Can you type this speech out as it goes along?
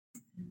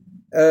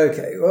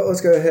Okay, well, let's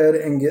go ahead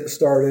and get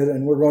started.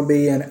 And we're going to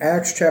be in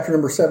Acts chapter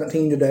number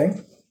 17 today.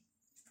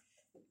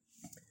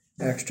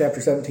 Acts chapter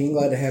 17.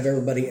 Glad to have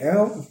everybody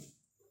out.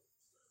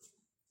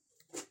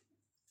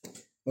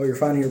 While you're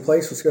finding your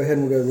place, let's go ahead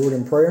and we'll go to the Lord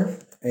in prayer.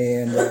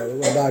 And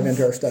we'll dive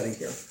into our study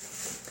here.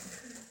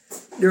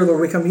 Dear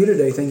Lord, we come to you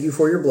today. Thank you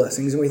for your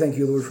blessings. And we thank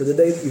you, Lord, for the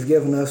day that you've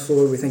given us.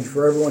 Lord, we thank you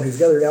for everyone who's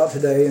gathered out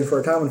today and for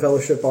our time in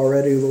fellowship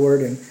already,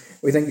 Lord. And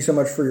we thank you so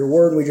much for your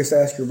word. We just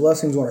ask your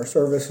blessings on our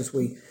service as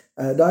we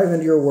dive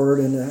into your word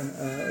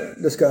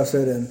and discuss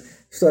it and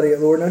study it,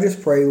 Lord. And I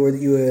just pray, Lord,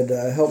 that you would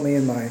help me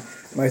in my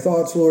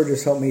thoughts, Lord.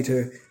 Just help me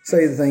to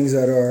say the things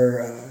that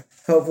are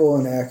helpful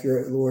and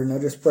accurate, Lord. And I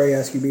just pray,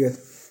 ask you to be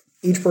with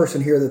each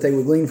person here, that they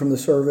would glean from the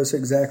service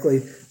exactly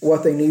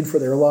what they need for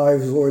their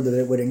lives, Lord, that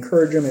it would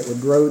encourage them, it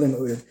would grow them, it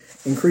would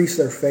increase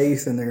their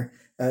faith and their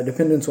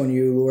dependence on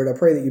you, Lord. I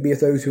pray that you be with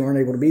those who aren't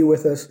able to be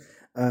with us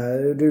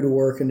due to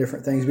work and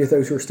different things. Be with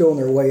those who are still on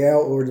their way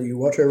out, Lord, that you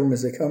watch over them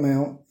as they come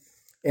out.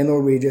 And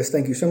Lord, we just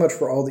thank you so much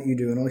for all that you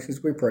do. And all these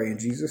things we pray in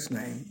Jesus'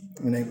 name.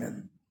 And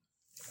amen.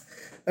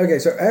 Okay,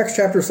 so Acts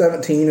chapter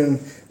 17, and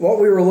what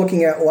we were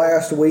looking at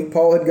last week,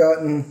 Paul had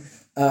gotten,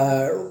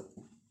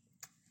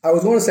 I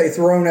was going to say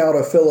thrown out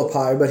of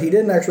Philippi, but he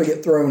didn't actually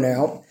get thrown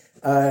out.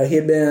 He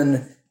had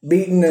been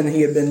beaten and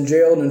he had been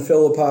jailed in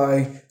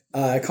Philippi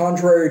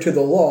contrary to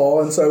the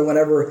law. And so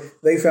whenever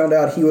they found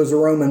out he was a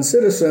Roman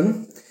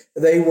citizen,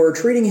 they were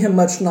treating him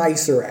much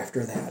nicer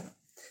after that.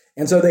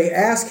 And so they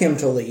asked him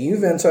to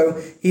leave. And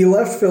so he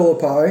left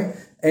Philippi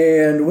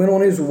and went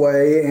on his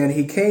way, and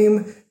he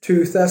came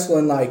to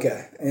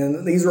Thessalonica.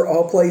 And these are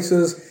all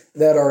places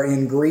that are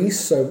in Greece.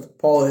 So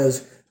Paul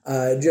is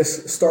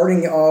just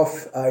starting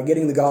off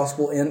getting the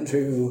gospel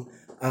into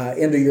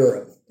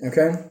Europe.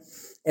 Okay?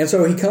 And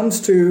so he comes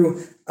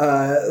to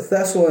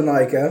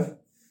Thessalonica,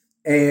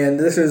 and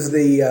this is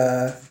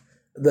the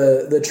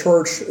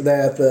church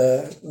that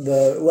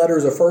the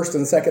letters of 1st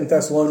and 2nd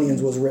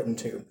Thessalonians was written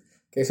to.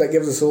 Okay, so that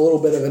gives us a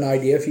little bit of an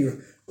idea if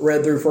you've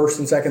read through 1st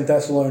and 2nd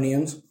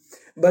Thessalonians.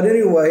 But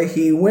anyway,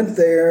 he went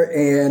there,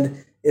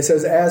 and it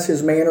says, as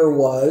his manner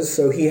was,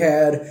 so he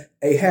had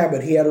a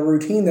habit, he had a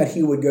routine that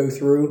he would go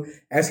through.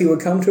 As he would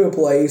come to a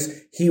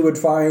place, he would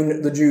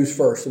find the Jews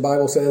first. The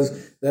Bible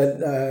says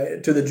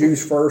that to the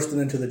Jews first and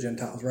then to the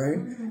Gentiles, right?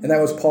 And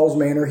that was Paul's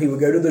manner. He would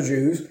go to the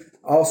Jews.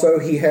 Also,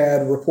 he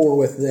had rapport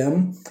with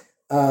them.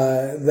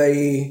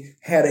 They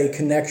had a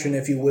connection,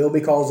 if you will,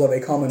 because of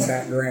a common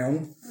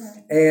background.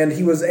 And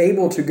he was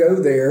able to go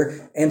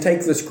there and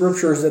take the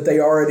scriptures that they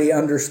already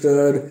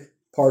understood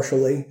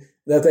partially,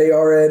 that they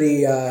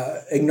already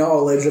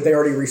acknowledged, that they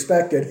already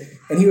respected.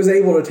 And he was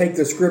able to take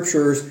the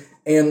scriptures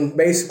and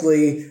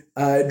basically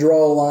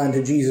draw a line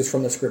to Jesus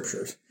from the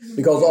scriptures,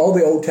 because all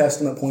the Old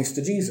Testament points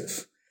to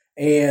Jesus.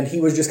 And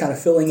he was just kind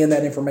of filling in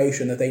that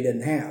information that they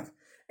didn't have.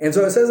 And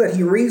so it says that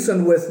he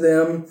reasoned with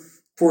them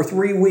for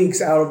 3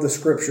 weeks out of the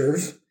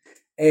scriptures,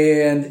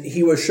 and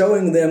he was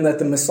showing them that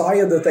the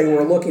Messiah that they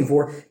were looking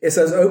for, it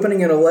says,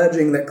 opening and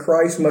alleging that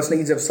Christ must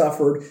needs have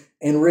suffered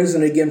and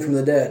risen again from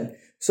the dead.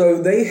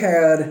 So they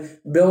had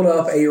built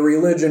up a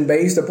religion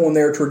based upon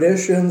their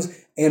traditions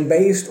and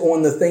based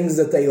on the things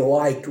that they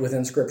liked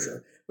within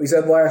Scripture. We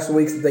said last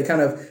week that they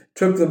kind of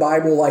took the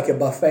Bible like a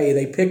buffet.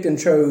 They picked and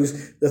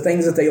chose the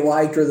things that they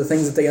liked or the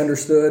things that they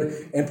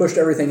understood and pushed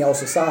everything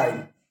else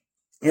aside.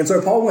 And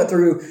so Paul went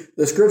through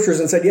the scriptures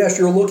and said, yes,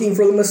 you're looking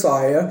for the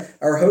Messiah.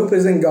 Our hope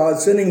is in God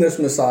sending this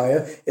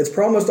Messiah. It's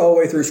promised all the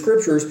way through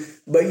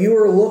scriptures, but you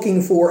are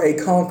looking for a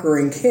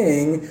conquering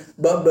king.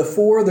 But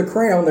before the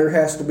crown, there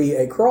has to be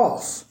a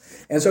cross.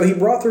 And so he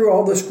brought through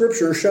all the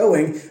scriptures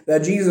showing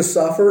that Jesus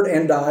suffered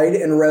and died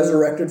and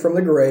resurrected from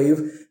the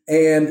grave.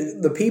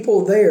 And the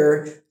people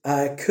there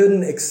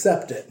couldn't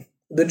accept it.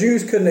 The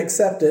Jews couldn't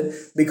accept it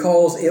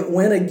because it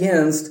went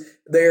against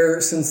their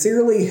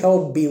sincerely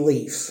held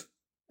beliefs.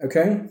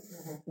 Okay?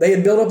 They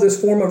had built up this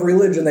form of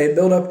religion. They had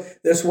built up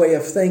this way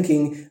of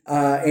thinking,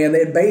 and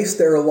they had based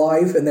their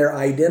life and their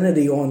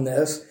identity on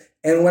this.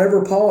 And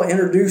whenever Paul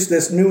introduced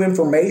this new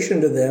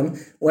information to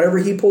them, whenever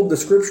he pulled the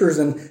scriptures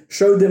and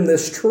showed them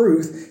this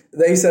truth,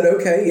 they said,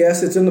 okay,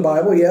 yes, it's in the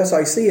Bible. Yes,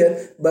 I see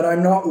it, but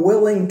I'm not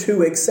willing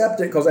to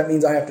accept it because that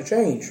means I have to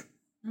change,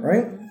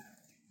 right?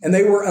 And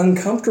they were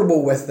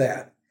uncomfortable with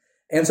that.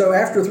 And so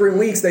after 3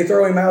 weeks, they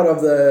throw him out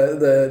of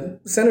the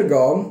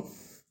synagogue.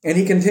 And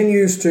he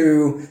continues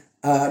to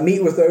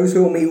meet with those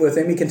who will meet with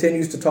him. He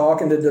continues to talk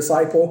and to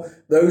disciple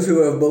those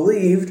who have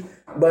believed.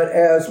 But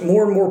as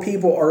more and more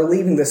people are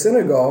leaving the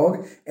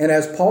synagogue, and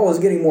as Paul is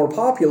getting more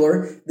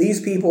popular, these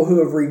people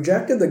who have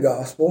rejected the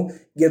gospel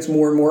gets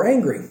more and more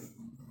angry.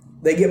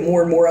 They get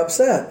more and more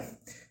upset.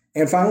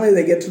 And finally,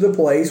 they get to the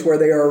place where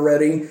they are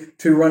ready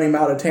to run him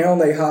out of town.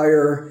 They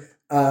hire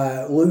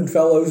lewd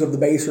fellows of the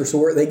baser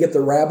sort. They get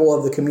the rabble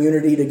of the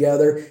community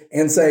together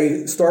and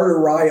say, start a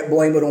riot,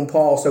 blame it on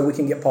Paul so we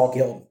can get Paul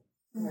killed.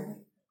 Right.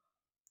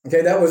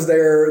 Okay, that was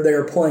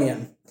their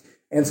plan.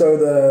 And so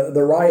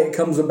the riot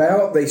comes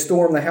about. They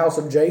storm the house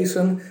of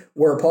Jason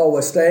where Paul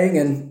was staying,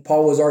 and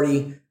Paul was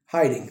already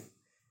hiding.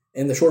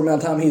 In the short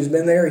amount of time he's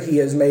been there, he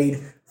has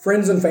made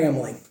friends and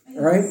family,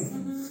 right?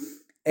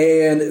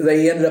 And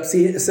they ended up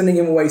sending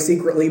him away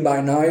secretly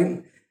by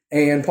night.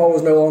 And Paul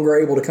was no longer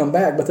able to come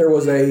back. But there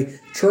was a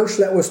church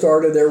that was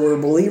started. There were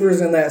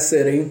believers in that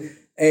city.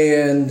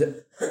 And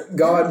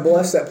God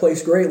blessed that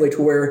place greatly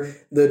to where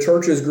the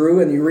churches grew.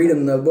 And you read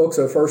in the books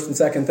of 1st and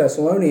 2nd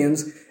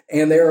Thessalonians,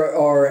 and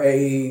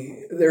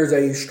there's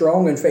a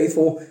strong and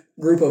faithful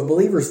group of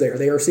believers there.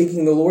 They are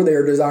seeking the Lord. They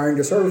are desiring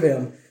to serve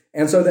him.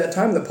 And so that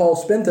time that Paul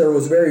spent there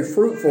was very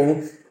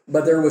fruitful,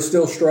 but there was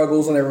still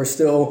struggles and there were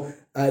still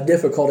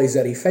difficulties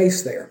that he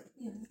faced there.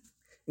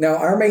 Now,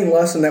 our main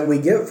lesson that we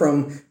get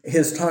from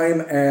his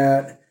time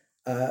at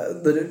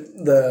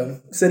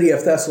the city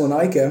of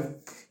Thessalonica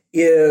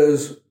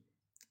is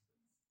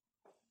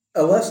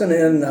a lesson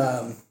in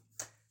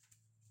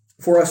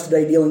for us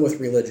today dealing with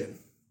religion.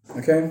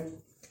 Okay,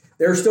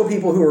 there are still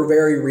people who are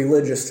very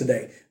religious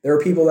today. There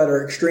are people that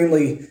are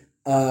extremely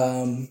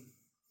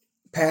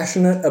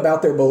passionate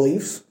about their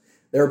beliefs.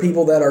 There are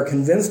people that are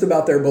convinced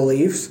about their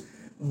beliefs,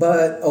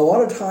 but a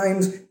lot of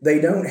times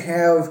they don't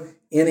have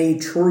any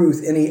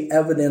truth, any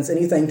evidence,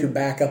 anything to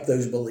back up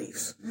those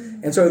beliefs.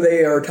 And so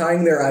they are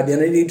tying their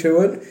identity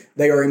to it.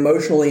 They are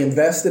emotionally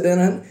invested in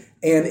it.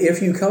 And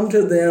if you come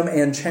to them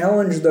and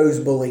challenge those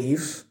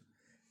beliefs,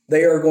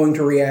 they are going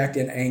to react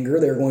in anger.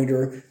 They're going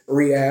to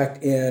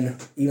react in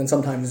even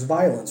sometimes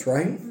violence,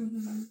 right?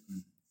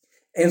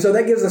 And so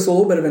that gives us a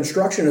little bit of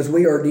instruction as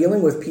we are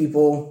dealing with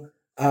people,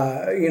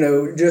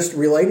 just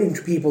relating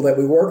to people that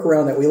we work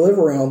around, that we live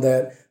around,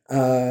 that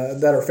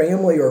are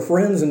family or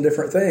friends and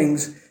different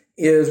things,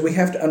 is we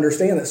have to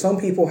understand that some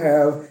people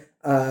have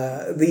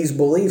these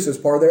beliefs as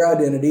part of their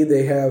identity.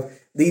 They have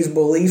these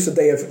beliefs that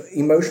they have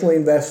emotionally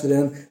invested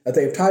in, that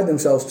they have tied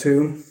themselves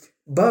to,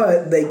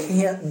 but they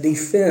can't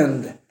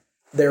defend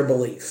their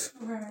beliefs.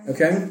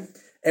 Okay?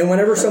 And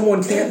whenever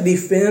someone can't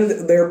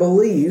defend their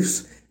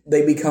beliefs,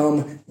 they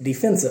become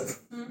defensive.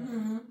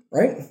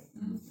 Right?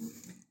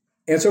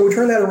 And so we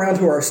turn that around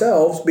to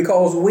ourselves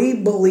because we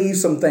believe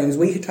some things.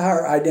 We tie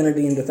our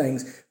identity into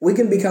things. We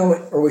can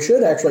become, or we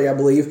should actually, I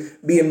believe,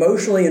 be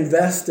emotionally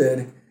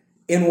invested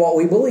in what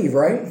we believe,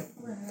 right?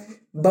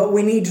 But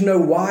we need to know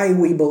why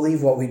we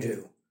believe what we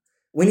do.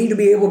 We need to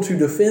be able to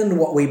defend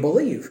what we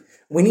believe.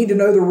 We need to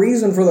know the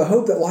reason for the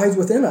hope that lies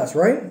within us,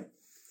 right?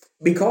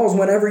 Because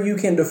whenever you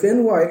can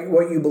defend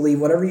what you believe,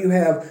 whenever you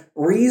have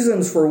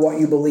reasons for what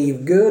you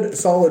believe, good,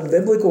 solid,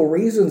 biblical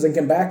reasons, and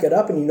can back it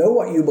up, and you know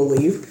what you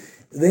believe,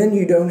 then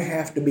you don't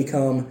have to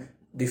become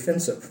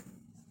defensive.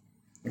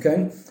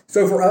 Okay?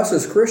 So for us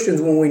as Christians,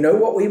 when we know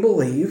what we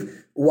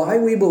believe, why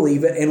we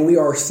believe it, and we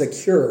are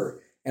secure.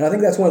 And I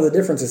think that's one of the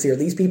differences here.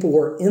 These people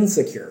were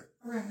insecure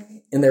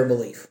in their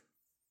belief.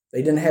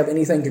 They didn't have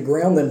anything to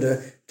ground them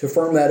to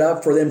firm that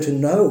up for them to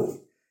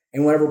know.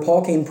 And whenever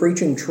Paul came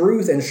preaching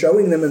truth and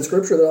showing them in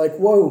Scripture, they're like,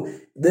 whoa,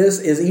 this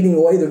is eating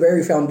away the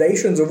very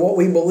foundations of what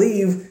we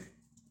believe.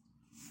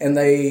 And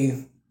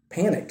they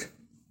panicked,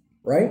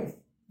 right?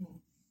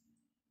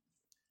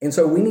 And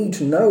so we need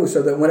to know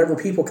so that whenever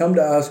people come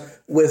to us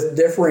with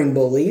differing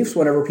beliefs,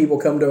 whenever people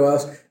come to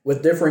us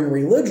with differing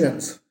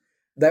religions,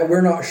 that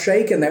we're not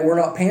shaken, that we're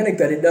not panicked,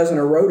 that it doesn't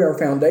erode our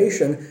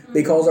foundation,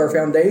 because our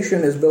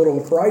foundation is built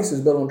on Christ,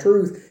 is built on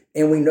truth,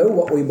 and we know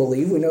what we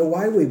believe, we know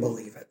why we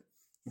believe it.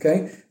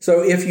 Okay?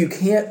 So if you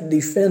can't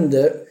defend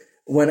it,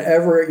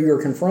 whenever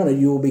you're confronted,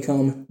 you will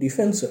become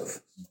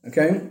defensive.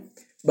 Okay?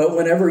 But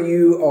whenever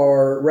you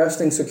are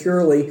resting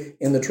securely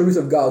in the truth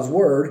of God's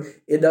Word,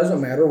 it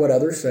doesn't matter what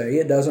others say.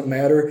 It doesn't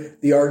matter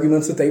the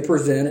arguments that they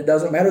present. It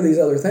doesn't matter these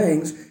other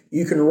things.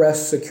 You can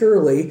rest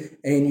securely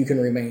and you can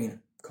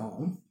remain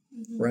calm,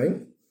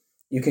 right?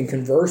 You can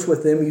converse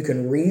with them. You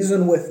can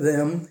reason with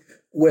them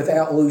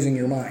without losing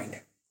your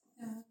mind.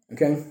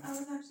 Okay? I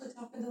was actually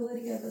talking to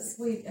Lydia this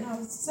week, and I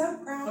was so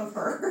proud of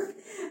her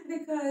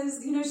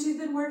because, she's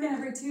been working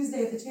every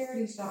Tuesday at the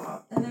charity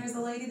shop, and there's a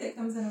lady that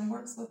comes in and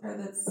works with her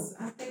that's,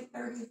 I think,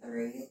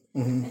 33,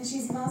 and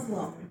she's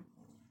Muslim.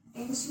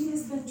 And she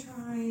has been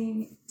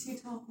trying to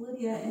talk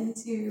Lydia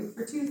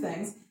for two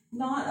things: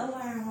 not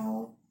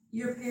allow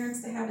your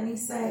parents to have any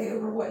say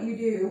over what you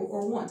do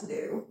or want to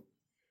do,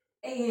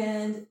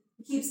 and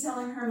keeps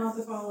telling her not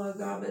to follow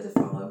God, but to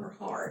follow her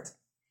heart.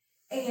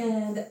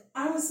 And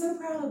I was so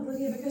proud of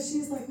Lydia because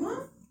she's like,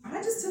 Mom,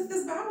 I just took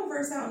this Bible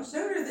verse out and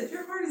showed her that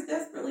your heart is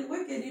desperately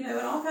wicked, and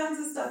all kinds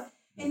of stuff,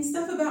 and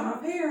stuff about my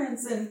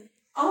parents and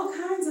all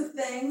kinds of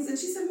things. And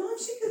she said, Mom,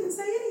 she couldn't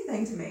say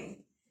anything to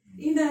me,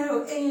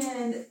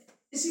 and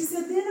she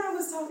said, then I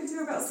was talking to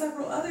her about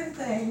several other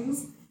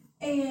things,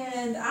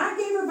 and I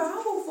gave her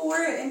Bible for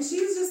it, and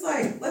she was just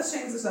like, let's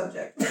change the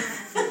subject. And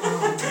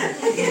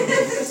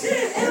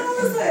I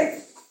was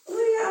like,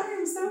 Lydia, I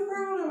am so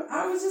proud of her.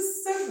 I was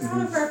just so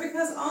proud of her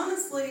because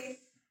honestly,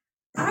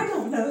 I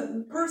don't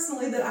know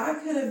personally that I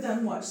could have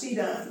done what she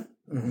done,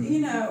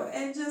 and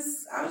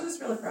I was just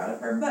really proud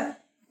of her.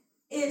 But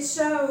it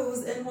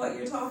shows in what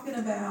you're talking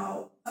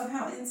about of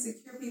how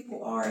insecure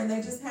people are, and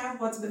they just have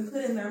what's been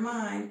put in their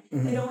mind.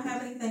 They don't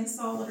have anything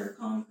solid or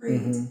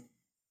concrete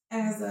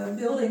as a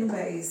building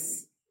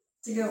base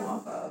to go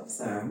off of.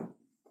 So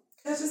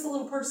that's just a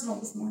little personal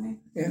this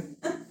morning. Yeah.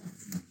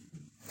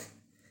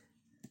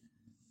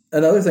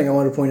 another thing I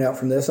wanted to point out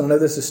from this, and I know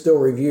this is still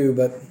review,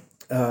 but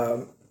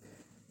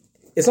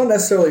it's not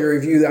necessarily a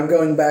review. I'm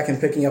going back and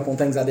picking up on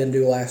things I didn't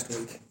do last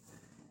week.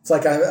 It's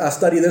like I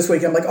study this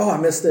week. I'm like, oh, I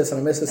missed this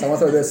and I missed this. I want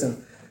to throw this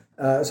in.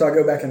 So I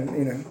go back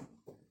and,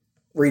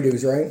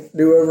 redos, right?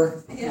 Do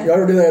over. Yeah. You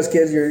ever do that as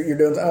kids? You're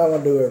doing, I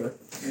want to do over.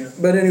 Yeah.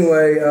 But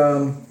anyway,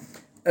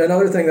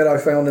 another thing that I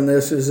found in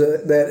this is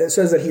that it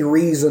says that he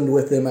reasoned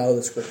with them out of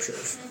the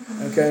scriptures.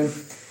 Okay?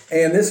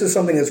 And this is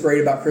something that's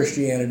great about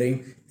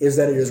Christianity, is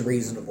that it is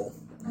reasonable.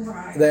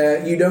 Right.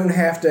 That you don't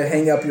have to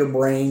hang up your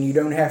brain. You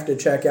don't have to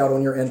check out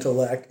on your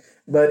intellect.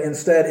 But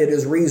instead, it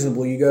is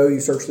reasonable. You go, you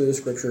search through the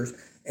scriptures,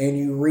 and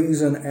you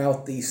reason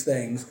out these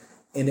things,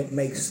 and it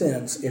makes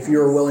sense if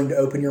you're willing to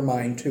open your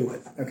mind to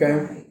it. Okay?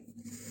 Right.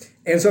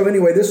 And so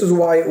anyway, this is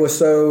why it was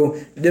so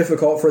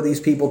difficult for these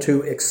people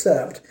to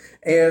accept.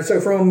 And so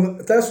from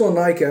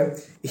Thessalonica,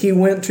 he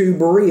went to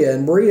Berea.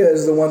 And Berea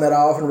is the one that I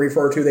often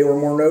refer to. They were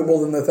more noble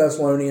than the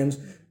Thessalonians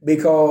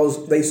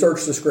because they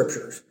searched the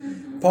scriptures.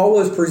 Mm-hmm. Paul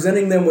was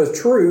presenting them with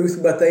truth,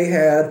 but they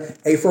had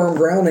a firm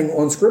grounding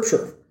on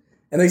scripture.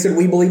 And they said,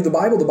 we believe the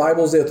Bible. The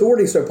Bible is the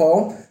authority. So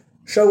Paul,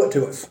 show it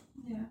to us.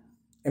 Yeah.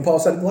 And Paul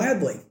said,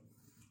 gladly.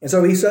 And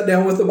so he sat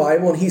down with the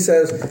Bible and he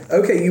says,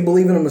 okay, you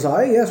believe in a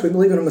Messiah? Yes, we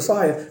believe in a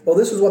Messiah. Well,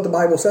 this is what the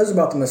Bible says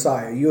about the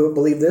Messiah. You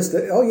believe this?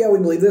 Oh, yeah, we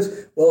believe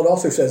this. Well, it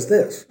also says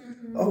this.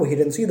 Mm-hmm. Oh, he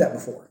didn't see that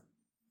before.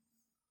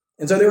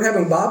 And so they were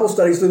having Bible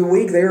studies through the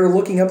week. They were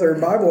looking up their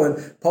Bible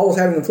and Paul was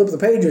having them flip the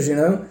pages,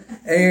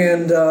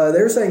 And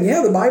they're saying,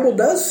 yeah, the Bible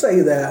does say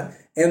that.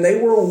 And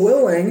they were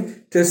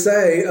willing to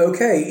say,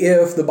 okay,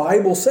 if the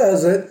Bible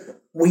says it,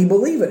 we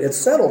believe it. It's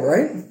settled,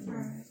 right?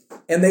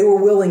 And they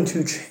were willing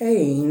to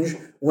change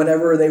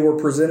whenever they were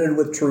presented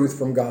with truth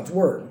from God's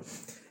Word.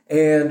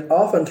 And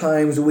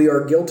oftentimes we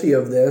are guilty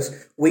of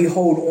this. We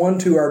hold on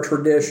to our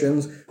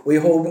traditions. We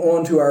hold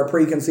on to our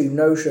preconceived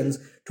notions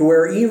to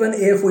where even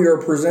if we are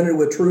presented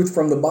with truth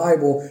from the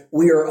Bible,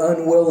 we are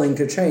unwilling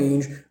to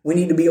change. We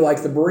need to be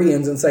like the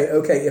Bereans and say,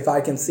 okay, if I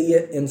can see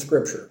it in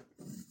Scripture.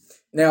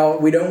 Now,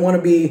 we don't want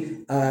to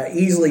be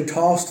easily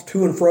tossed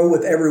to and fro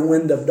with every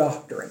wind of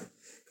doctrine.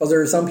 Because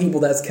there are some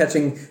people that's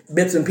catching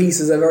bits and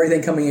pieces of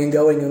everything coming and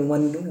going, and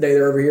one day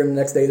they're over here, and the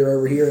next day they're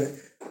over here.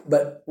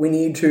 But we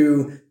need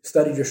to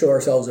study to show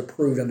ourselves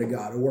approved unto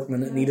God, a workman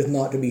that needeth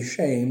not to be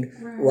shamed,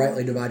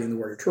 rightly dividing the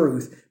word of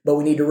truth. But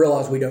we need to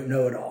realize we don't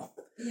know it all.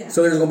 Yeah.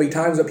 So there's going to be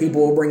times that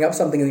people will bring up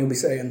something and you'll be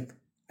saying,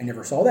 I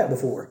never saw that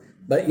before.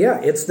 But yeah,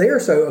 it's there,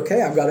 so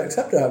okay, I've got to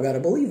accept it, I've got to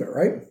believe it,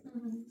 right?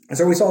 Mm-hmm. And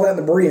so we saw that in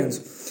the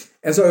Bereans.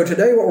 And so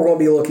today what we're going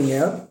to be looking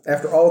at,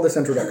 after all this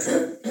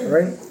introduction,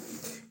 right,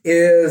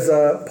 is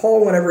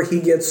Paul whenever he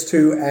gets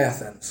to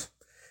Athens.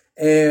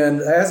 And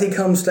as he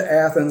comes to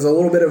Athens, a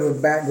little bit of a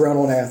background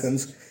on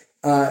Athens.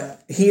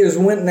 He has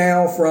went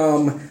now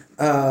from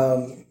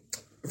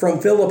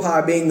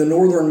Philippi being the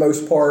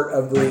northernmost part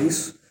of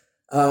Greece,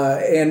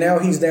 and now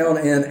he's down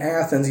in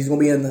Athens. He's going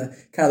to be in the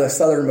kind of the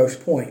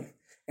southernmost point.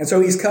 And so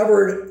he's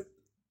covered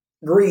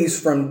Greece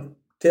from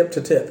tip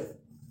to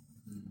tip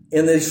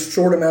in this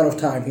short amount of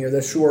time here,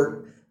 not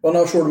short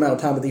amount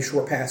of time, but these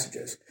short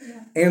passages. Yeah.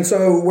 And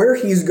so where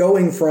he's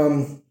going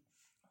from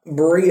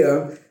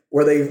Berea,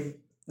 where the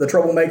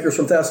troublemakers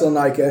from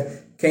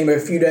Thessalonica came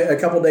a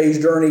couple days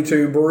journey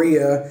to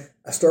Berea,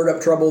 stirred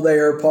up trouble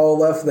there. Paul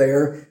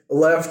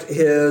left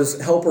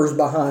his helpers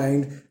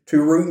behind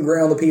to root and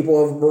ground the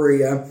people of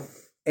Berea.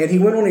 And he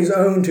went on his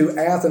own to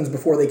Athens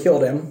before they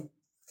killed him.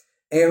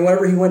 And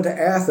whenever he went to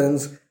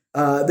Athens,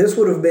 this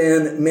would have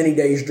been many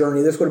days'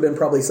 journey. This would have been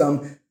probably some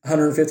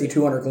 150,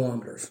 200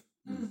 kilometers.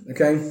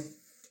 Okay?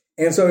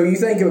 And so you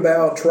think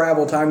about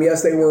travel time.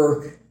 Yes, they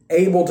were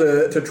able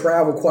to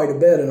travel quite a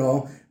bit and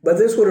all, but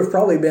this would have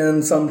probably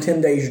been some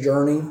 10 days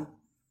journey.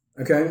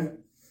 Okay?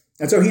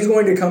 And so he's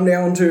going to come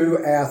down to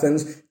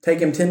Athens, take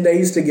him 10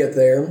 days to get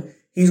there.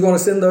 He's going to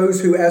send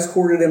those who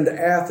escorted him to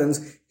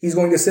Athens. He's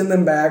going to send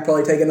them back,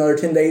 probably take another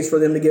 10 days for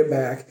them to get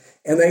back.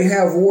 And they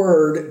have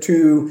word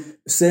to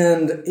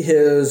send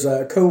his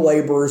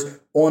co-laborers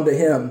onto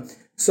him.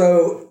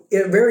 So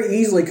it very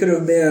easily could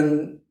have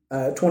been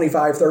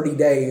 25, 30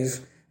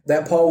 days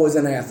that Paul was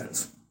in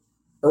Athens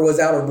or was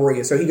out of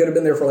Berea. So he could have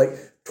been there for like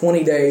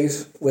 20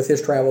 days with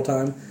his travel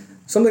time.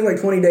 Something like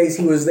 20 days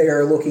he was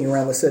there looking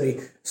around the city.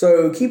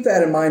 So keep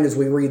that in mind as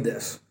we read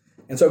this.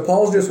 And so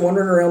Paul's just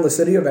wandering around the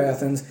city of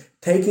Athens,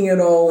 taking it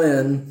all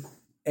in.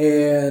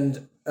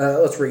 And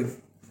let's read.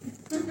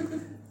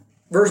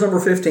 Verse number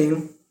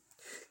 15.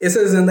 It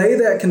says, And they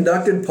that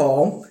conducted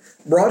Paul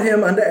brought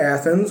him unto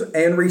Athens,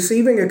 and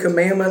receiving a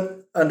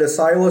commandment unto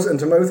Silas and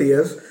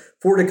Timotheus,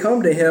 for to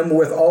come to him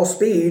with all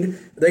speed,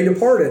 they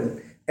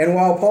departed. And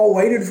while Paul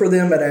waited for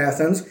them at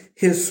Athens,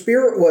 his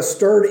spirit was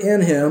stirred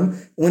in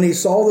him when he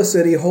saw the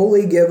city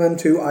wholly given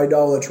to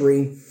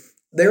idolatry.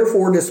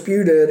 Therefore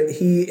disputed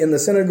he in the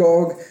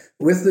synagogue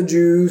with the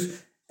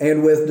Jews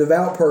and with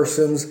devout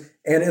persons,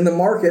 and in the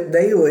market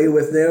daily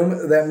with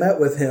them that met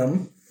with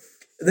him.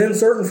 Then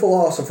certain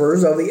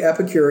philosophers of the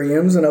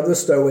Epicureans and of the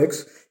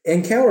Stoics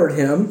encountered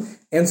him,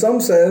 and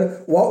some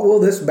said, What will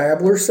this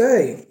babbler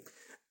say?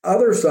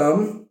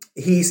 Some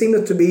he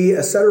seemeth to be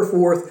a setter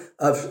forth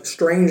of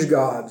strange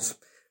gods,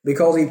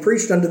 because he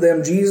preached unto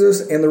them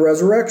Jesus and the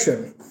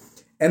resurrection.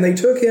 And they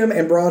took him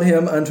and brought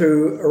him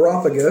unto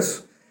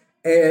Areopagus,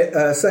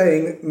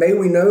 saying, May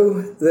we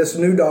know this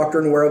new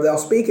doctrine whereof thou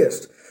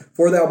speakest?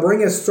 For thou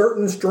bringest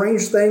certain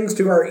strange things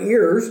to our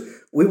ears.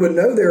 We would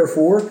know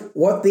therefore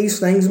what these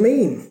things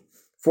mean.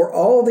 For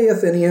all the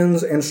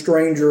Athenians and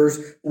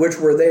strangers which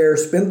were there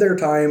spent their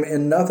time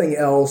in nothing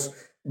else,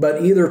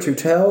 but either to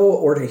tell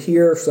or to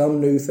hear some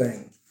new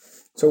thing.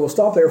 So we'll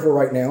stop there for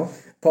right now.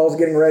 Paul's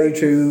getting ready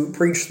to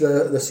preach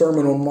the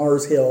sermon on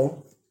Mars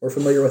Hill. We're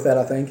familiar with that,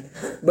 I think.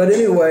 But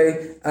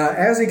anyway,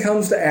 as he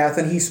comes to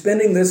Athens, he's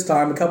spending this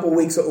time, a couple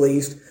weeks at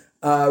least,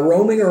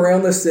 roaming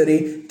around the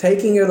city,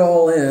 taking it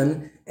all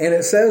in. And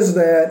it says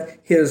that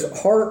his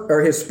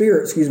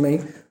spirit,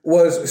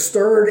 was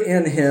stirred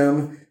in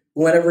him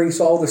whenever he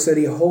saw the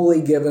city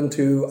wholly given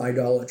to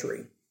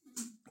idolatry.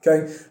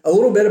 Okay, a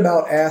little bit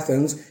about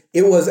Athens.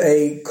 It was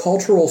a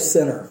cultural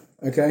center.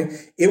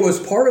 Okay, it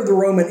was part of the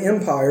Roman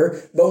Empire,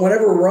 but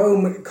whenever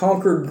Rome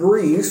conquered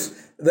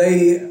Greece,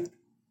 they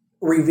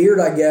revered,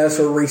 I guess,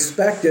 or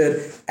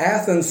respected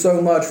Athens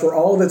so much for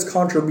all of its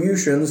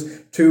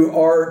contributions to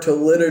art, to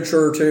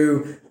literature,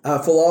 to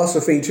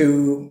philosophy,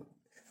 to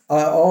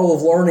all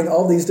of learning,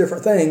 all these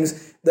different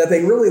things, that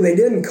they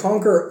didn't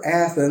conquer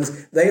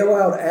Athens. They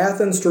allowed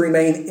Athens to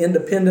remain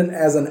independent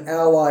as an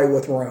ally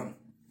with Rome.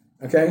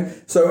 Okay?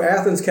 So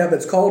Athens kept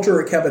its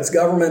culture, it kept its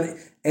government,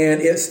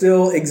 and it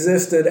still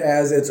existed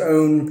as its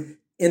own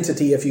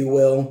entity, if you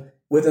will,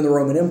 within the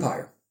Roman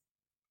Empire.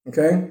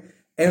 Okay?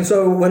 And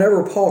so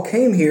whenever Paul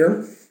came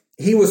here,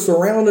 he was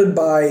surrounded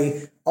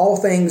by all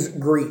things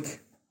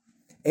Greek.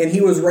 And he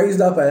was raised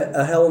up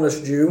a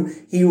Hellenist Jew.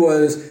 He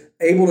was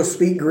able to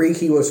speak Greek.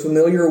 He was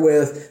familiar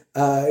with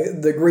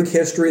the Greek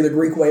history, the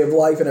Greek way of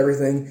life and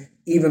everything,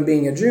 even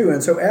being a Jew.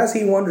 And so as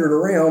he wandered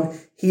around,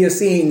 he is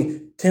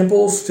seeing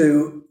temples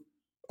to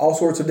all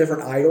sorts of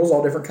different idols,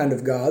 all different kind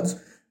of gods.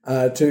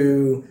 If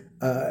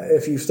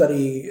you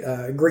study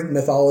Greek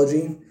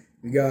mythology,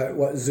 you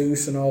got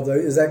Zeus and all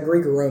those. Is that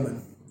Greek or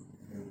Roman?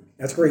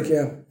 That's Greek,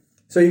 yeah.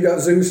 So you got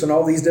Zeus and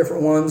all these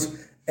different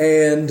ones,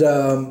 and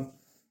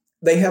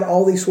they had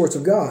all these sorts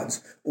of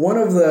gods. One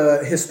of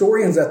the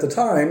historians at the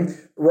time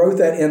wrote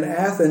that in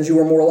Athens, you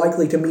were more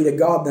likely to meet a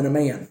god than a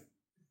man.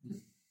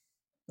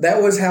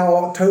 That was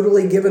how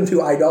totally given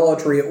to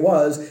idolatry it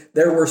was.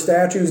 There were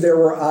statues, there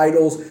were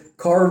idols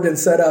carved and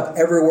set up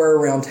everywhere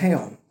around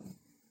town.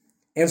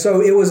 And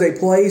so it was a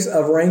place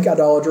of rank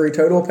idolatry,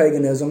 total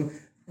paganism,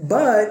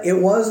 but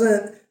it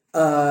wasn't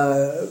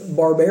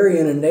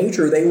barbarian in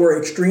nature. They were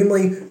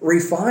extremely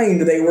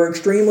refined. They were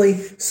extremely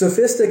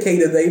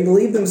sophisticated. They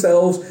believed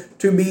themselves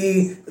to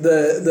be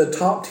the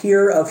top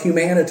tier of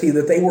humanity,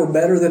 that they were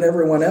better than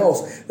everyone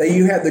else. That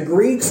you had the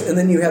Greeks and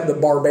then you had the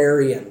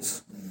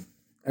barbarians.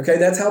 Okay,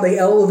 that's how they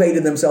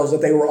elevated themselves,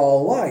 that they were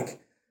all alike.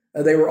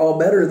 They were all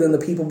better than the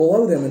people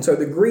below them. And so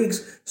the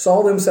Greeks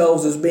saw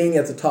themselves as being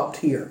at the top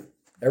tier,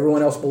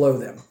 everyone else below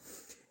them.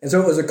 And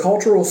so it was a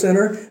cultural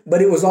center,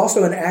 but it was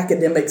also an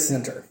academic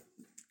center.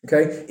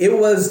 Okay, it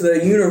was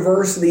the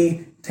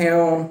university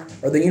town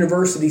or the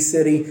university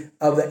city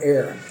of the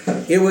era.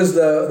 It was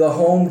the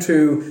home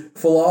to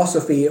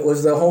philosophy. It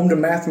was the home to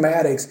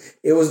mathematics.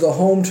 It was the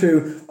home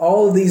to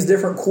all of these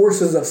different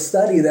courses of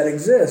study that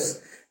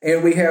exist.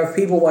 And we have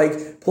people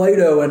like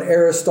Plato and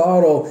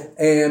Aristotle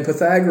and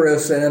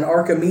Pythagoras and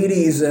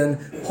Archimedes and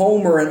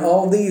Homer, and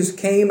all these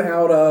came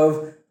out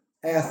of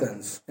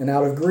Athens and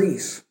out of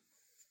Greece.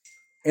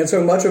 And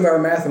so much of our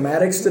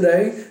mathematics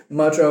today,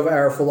 much of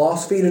our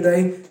philosophy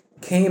today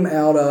came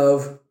out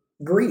of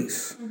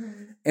Greece.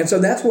 Mm-hmm. And so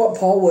that's what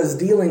Paul was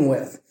dealing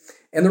with.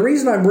 And the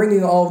reason I'm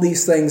bringing all of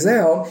these things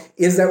out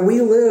is that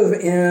we live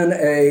in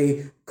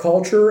a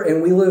culture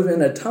and we live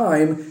in a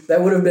time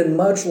that would have been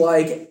much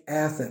like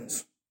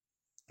Athens.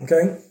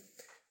 Okay?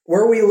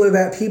 Where we live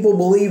at, people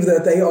believe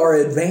that they are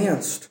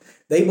advanced.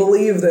 They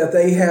believe that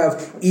they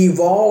have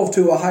evolved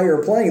to a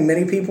higher plane.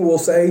 Many people will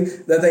say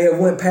that they have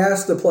went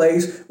past the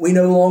place we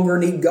no longer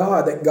need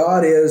God, that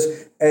God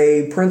is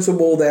a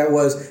principle that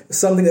was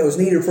something that was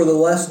needed for the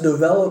less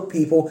developed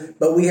people,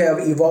 but we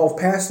have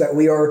evolved past that.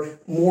 We are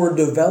more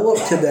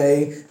developed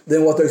today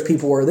than what those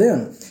people were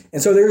then.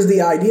 And so there's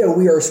the idea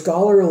we are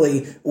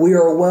scholarly, we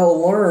are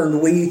well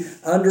learned, we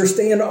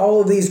understand all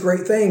of these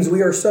great things,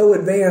 we are so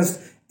advanced,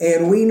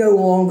 and we no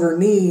longer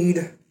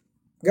need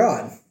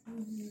God.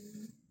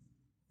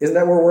 Isn't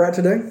that where we're at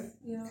today?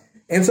 Yeah.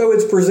 And so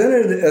it's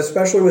presented,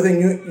 especially within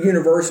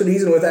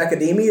universities and with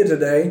academia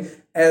today,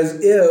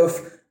 as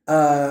if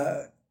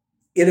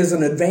it is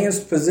an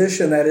advanced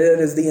position, that it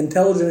is the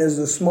intelligent, is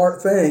the smart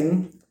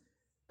thing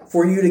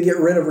for you to get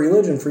rid of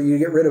religion, for you to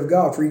get rid of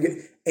God,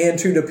 and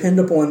to depend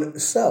upon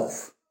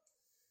self,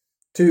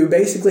 to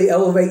basically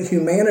elevate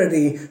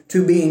humanity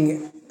to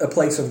being a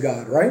place of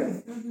God, right?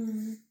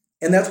 Mm-hmm.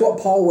 And that's what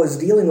Paul was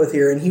dealing with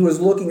here, and he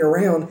was looking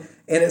around.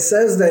 And it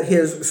says that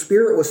his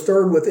spirit was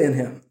stirred within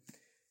him.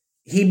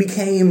 He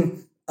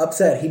became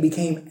upset. He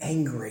became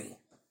angry.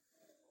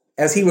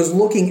 as he was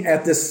looking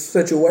at this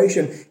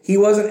situation, he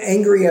wasn't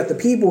angry at the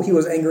people, he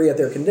was angry at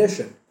their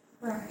condition.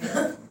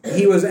 Right.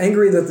 He was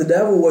angry that the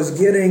devil was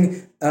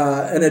getting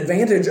an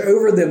advantage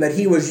over them, that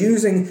he was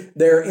using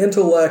their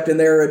intellect and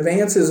their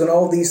advances and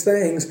all these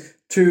things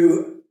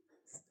to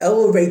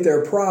elevate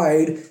their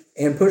pride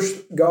and push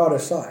God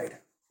aside,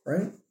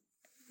 right?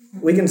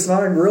 We can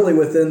find really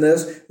within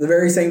this the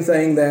very same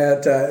thing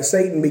that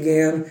Satan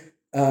began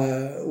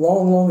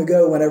long, long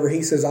ago whenever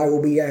he says, I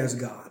will be as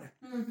God.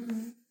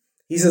 Mm-hmm.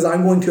 He says,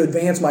 I'm going to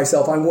advance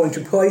myself. I'm going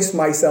to place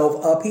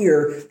myself up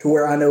here to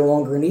where I no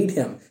longer need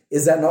him.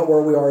 Is that not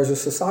where we are as a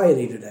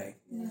society today?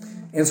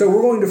 Mm-hmm. And so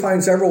we're going to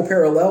find several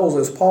parallels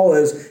as Paul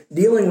is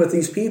dealing with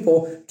these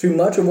people to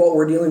much of what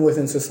we're dealing with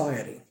in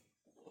society.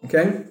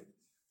 Okay?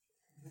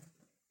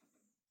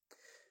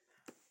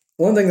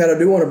 One thing that I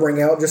do want to bring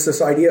out, just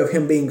this idea of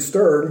him being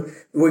stirred,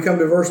 we come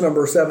to verse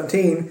number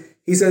 17.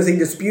 He says, he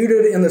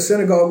disputed in the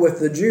synagogue with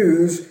the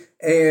Jews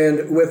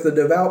and with the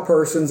devout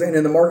persons and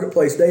in the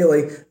marketplace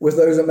daily with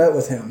those that met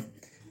with him.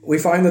 We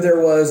find that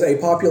there was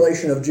a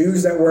population of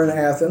Jews that were in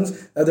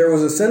Athens, that there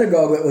was a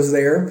synagogue that was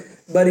there,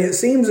 but it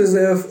seems as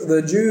if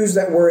the Jews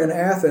that were in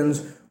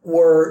Athens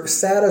were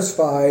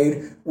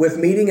satisfied with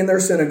meeting in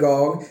their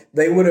synagogue.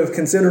 They would have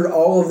considered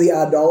all of the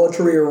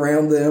idolatry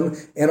around them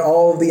and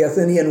all of the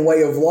Athenian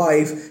way of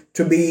life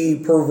to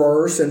be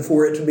perverse and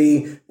for it to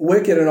be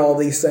wicked and all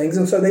these things.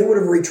 And so they would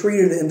have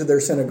retreated into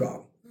their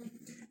synagogue.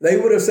 They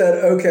would have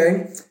said,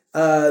 okay,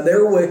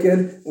 they're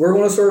wicked. We're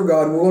going to serve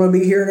God. We're going to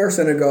be here in our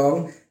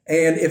synagogue.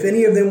 And if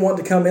any of them want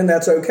to come in,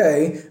 that's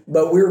okay.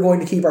 But we're going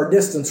to keep our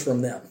distance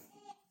from them.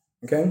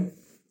 Okay?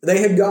 They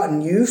had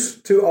gotten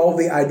used to all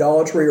the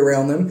idolatry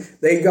around them.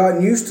 They had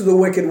gotten used to the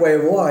wicked way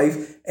of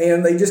life,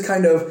 and they just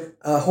kind of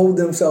hold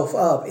themselves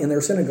up in their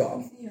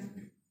synagogue. Yeah.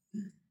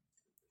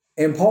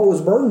 And Paul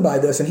was burdened by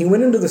this, and he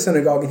went into the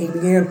synagogue, and he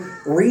began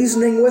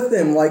reasoning with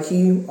them like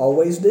he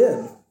always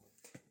did.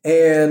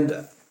 And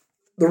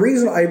the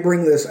reason I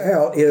bring this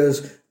out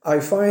is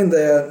I find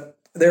that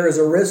there is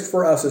a risk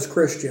for us as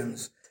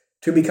Christians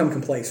to become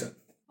complacent.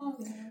 Oh,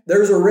 yeah.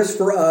 There's a risk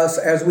for us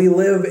as we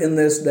live in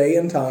this day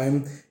and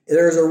time.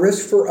 There's a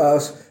risk for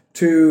us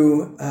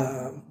to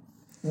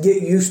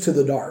get used to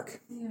the dark.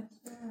 Yeah,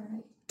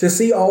 right. To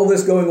see all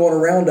this going on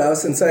around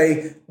us and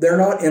say, they're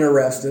not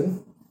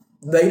interested.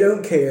 They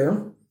don't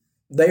care.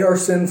 They are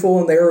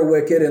sinful and they are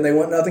wicked and they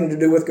want nothing to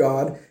do with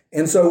God.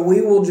 And so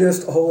we will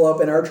just hole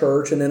up in our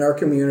church and in our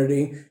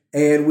community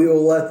and we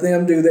will let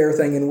them do their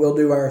thing and we'll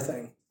do our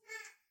thing.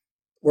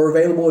 We're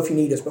available if you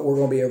need us, but we're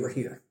going to be over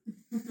here.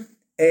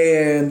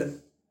 And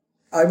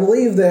I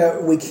believe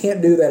that we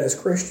can't do that as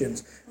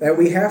Christians, that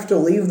we have to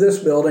leave this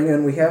building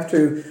and we have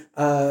to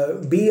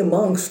be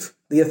amongst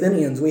the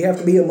Athenians. We have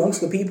to be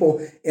amongst the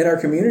people in our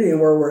community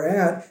and where we're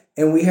at,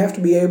 and we have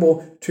to be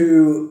able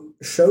to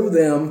show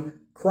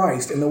them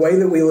Christ in the way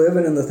that we live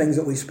and in the things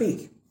that we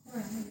speak.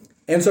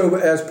 And so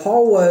as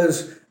Paul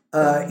was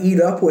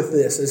eat up with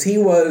this, as he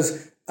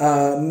was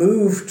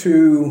moved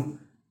to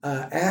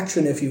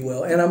action, if you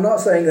will, and I'm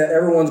not saying that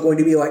everyone's going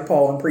to be like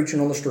Paul and preaching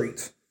on the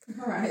streets.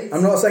 Right.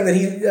 I'm not saying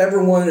that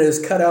everyone is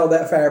cut out of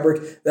that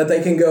fabric, that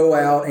they can go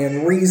out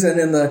and reason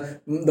in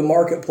the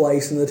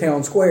marketplace in the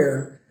town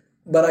square.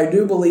 But I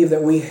do believe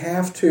that we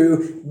have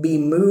to be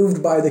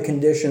moved by the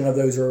condition of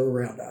those who are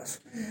around us.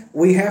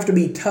 We have to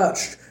be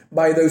touched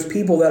by those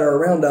people that are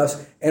around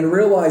us and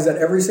realize that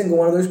every single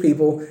one of those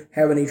people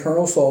have an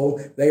eternal soul.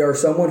 They are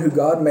someone who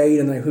God made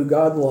and who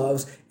God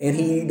loves, and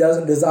he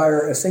doesn't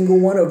desire a single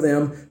one of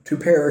them to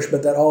perish,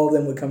 but that all of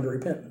them would come to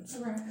repentance.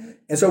 Right.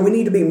 And so we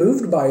need to be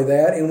moved by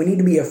that, and we need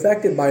to be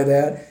affected by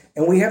that,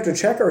 and we have to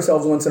check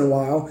ourselves once in a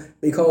while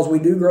because we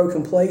do grow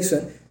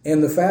complacent,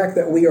 and the fact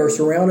that we are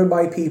surrounded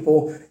by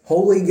people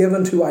wholly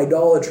given to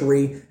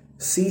idolatry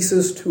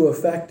ceases to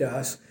affect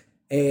us,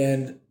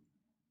 and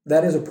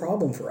that is a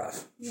problem for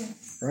us.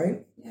 Yes.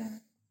 Right? Yeah.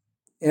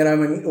 And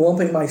I'm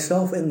lumping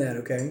myself in that,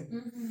 okay?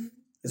 Mm-hmm.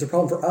 It's a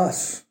problem for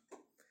us.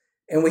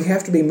 And we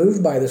have to be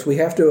moved by this. We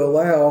have to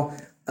allow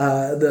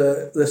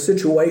the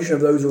situation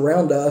of those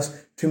around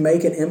us to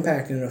make an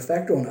impact and an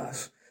effect on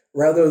us,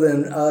 rather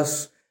than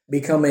us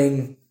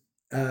becoming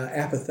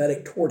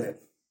apathetic toward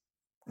it.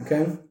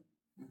 Okay?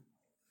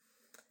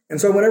 And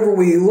so whenever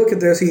we look at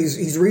this,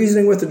 he's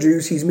reasoning with the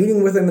Jews, he's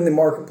meeting with them in the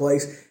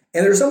marketplace,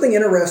 and there's something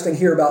interesting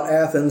here about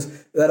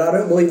Athens that I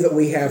don't believe that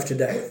we have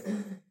today.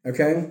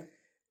 Okay?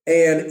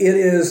 And it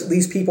is,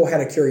 these people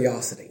had a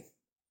curiosity.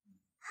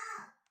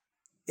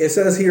 It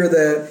says here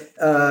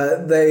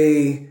that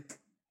they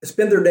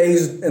spend their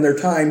days and their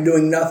time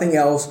doing nothing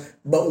else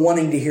but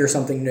wanting to hear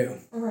something new.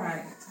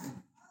 Right.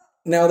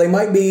 Now, they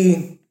might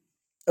be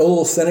a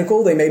little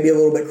cynical, they may be a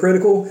little bit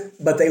critical,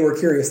 but they were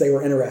curious, they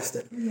were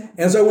interested. Yeah.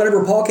 And so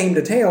whenever Paul came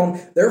to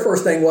town, their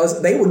first thing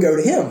was they would go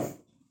to him.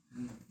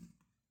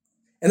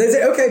 And they'd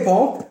say, okay,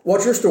 Paul,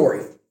 what's your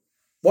story?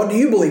 What do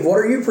you believe? What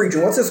are you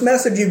preaching? What's this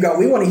message you've got?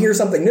 We want to hear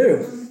something new.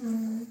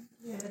 Mm-hmm.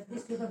 Yeah, at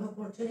least you have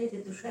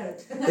opportunity to share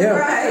it. Yeah.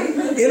 Right.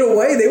 In a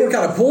way, they were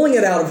kind of pulling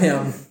it out of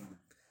him.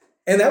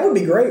 And that would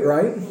be great,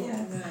 right?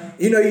 Yeah.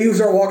 You know, you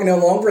start walking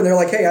down Longford and they're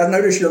like, hey, I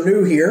noticed you're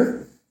new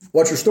here.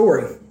 What's your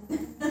story?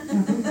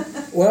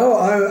 Well,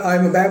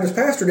 I'm a Baptist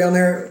pastor down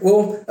there.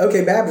 Well,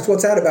 okay, Baptist,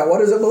 what's that about?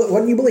 What is it?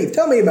 What do you believe?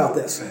 Tell me about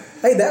this.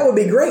 Hey, that would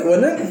be great,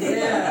 wouldn't it?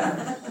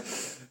 Yeah.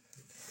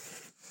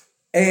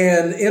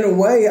 And in a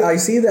way, I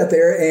see that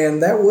there,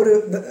 and that would,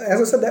 as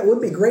I said, that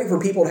would be great for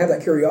people to have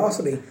that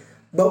curiosity.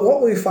 But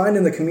what we find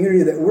in the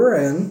community that we're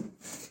in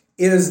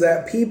is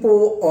that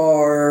people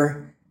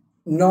are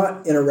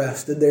not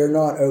interested, they're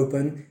not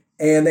open,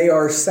 and they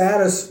are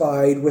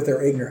satisfied with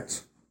their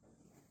ignorance.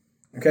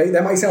 Okay,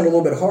 that might sound a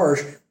little bit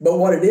harsh, but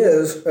what it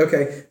is,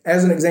 okay,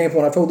 as an example,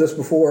 and I've told this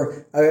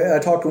before, I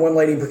talked to one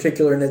lady in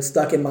particular, and it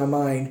stuck in my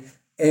mind,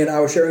 and I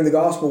was sharing the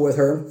gospel with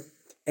her,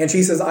 and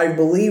she says, I've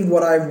believed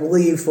what I've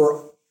believed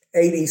for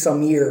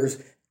 80-some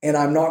years, and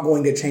I'm not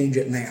going to change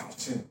it now.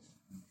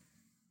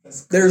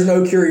 There's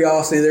no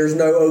curiosity, there's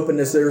no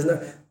openness,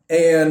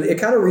 and it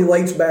kind of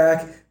relates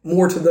back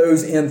more to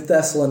those in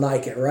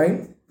Thessalonica,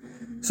 right?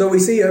 So we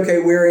see, okay,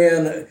 we're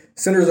in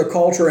centers of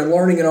culture and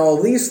learning and all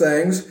of these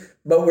things,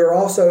 but we're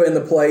also in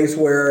the place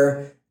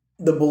where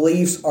the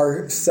beliefs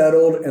are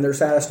settled and they're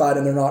satisfied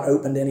and they're not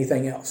open to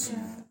anything else.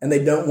 Yeah. And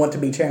they don't want to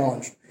be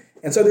challenged.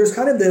 And so there's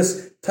kind of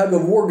this tug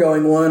of war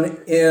going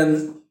on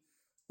in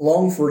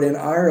Longford in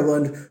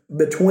Ireland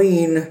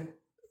between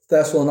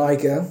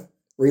Thessalonica,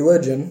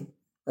 religion,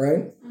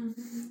 right?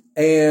 Mm-hmm.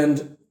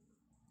 And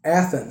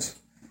Athens,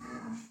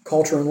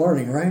 culture and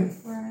learning, right?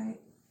 Right.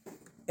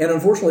 And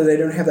unfortunately, they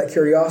don't have that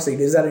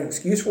curiosity. Is that an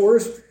excuse for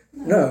us?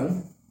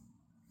 No.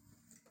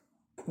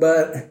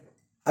 But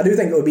I do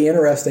think it would be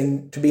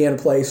interesting to be in a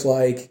place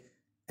like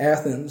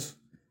Athens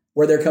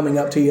where they're coming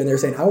up to you and they're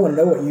saying, I want to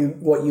know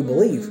what you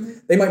believe. Mm-hmm.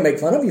 They might make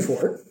fun of you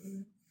for it,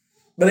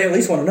 but they at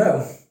least want to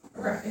know.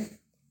 Right.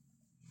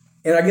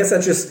 And I guess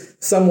that's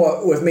just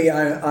somewhat with me.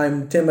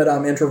 I'm timid,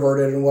 I'm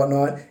introverted and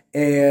whatnot,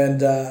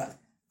 and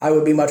I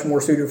would be much more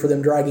suited for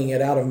them dragging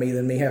it out of me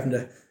than me having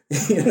to,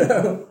 you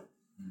know.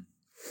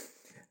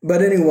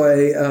 But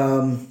anyway,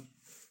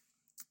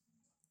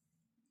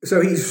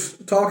 so he's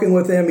talking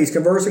with them, he's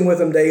conversing with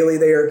them daily,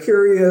 they are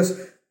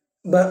curious,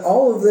 but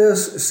all of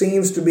this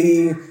seems to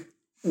be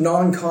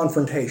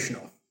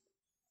non-confrontational,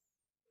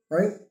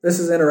 right? This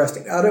is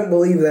interesting. I don't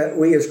believe that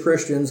we as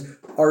Christians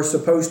are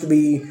supposed to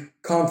be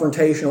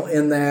confrontational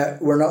in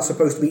that we're not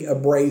supposed to be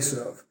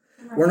abrasive.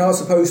 Right. We're not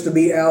supposed to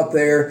be out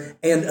there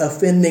and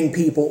offending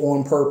people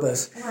on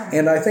purpose. Right.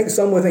 And I think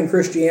some within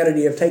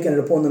Christianity have taken it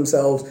upon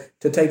themselves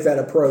to take that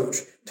approach,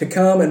 to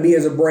come and be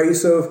as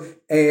abrasive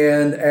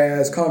and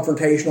as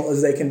confrontational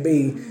as they can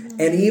be. Mm-hmm.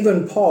 And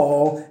even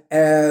Paul,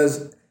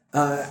 as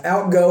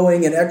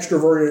outgoing and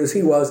extroverted as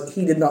he was,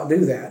 he did not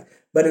do that.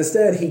 But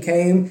instead, he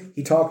came,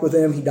 he talked with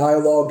them, he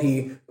dialogued,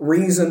 he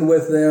reasoned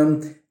with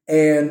them,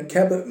 and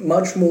kept it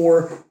much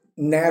more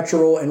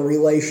natural and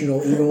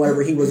relational even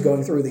whenever he was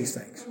going through these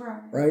things.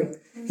 Right?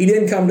 Mm-hmm. He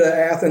didn't come to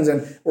Athens,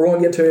 and we're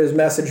going to get to his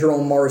message here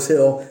on Mars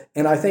Hill,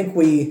 and I think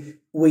we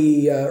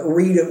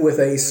read it with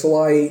a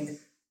slight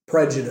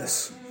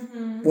prejudice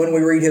when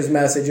we read his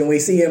message, and we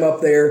see him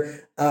up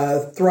there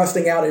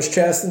thrusting out his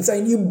chest and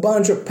saying, you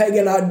bunch of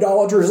pagan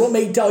idolaters, let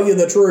me tell you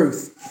the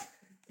truth.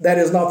 That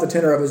is not the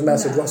tenor of his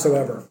message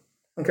whatsoever.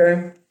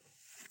 Okay?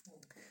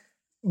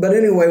 But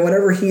anyway,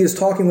 whenever he is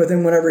talking with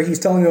him, whenever he's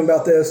telling him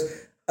about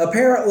this,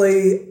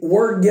 apparently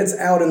word gets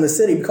out in the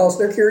city because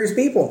they're curious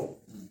people.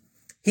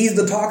 He's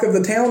the talk of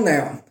the town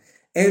now.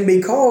 And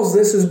because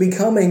this is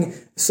becoming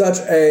such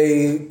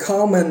a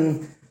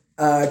common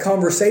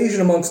conversation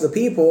amongst the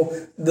people,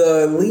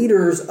 the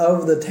leaders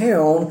of the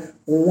town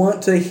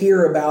want to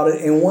hear about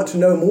it and want to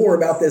know more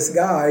about this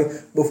guy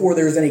before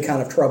there's any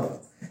kind of trouble.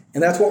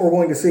 And that's what we're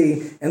going to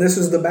see. And this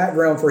is the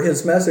background for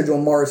his message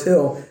on Mars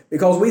Hill.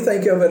 Because we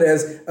think of it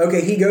as,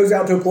 okay, he goes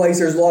out to a place,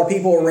 there's a lot of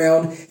people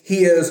around,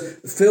 he is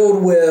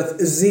filled with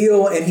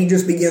zeal, and he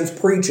just begins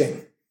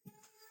preaching.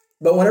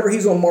 But whenever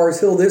he's on Mars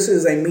Hill, this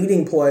is a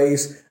meeting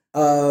place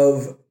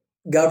of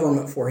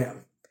government for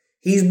him.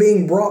 He's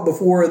being brought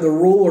before the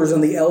rulers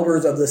and the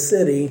elders of the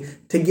city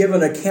to give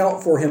an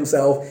account for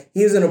himself.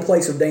 He is in a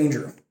place of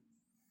danger.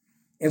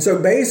 And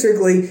so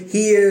basically,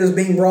 he is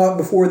being brought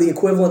before the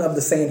equivalent of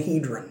the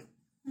Sanhedrin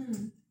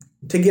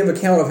to give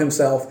account of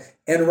himself.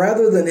 And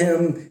rather than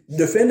him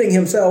defending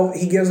himself,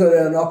 he gives it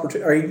an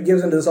opportunity, or he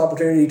gives him this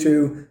opportunity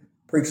to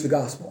preach the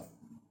gospel.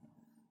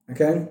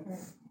 Okay?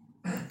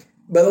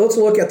 But let's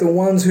look at the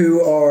ones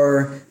who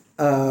are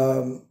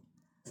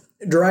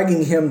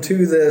dragging him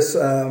to this,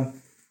 to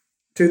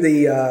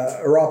the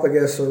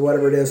Areopagus or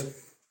whatever it is.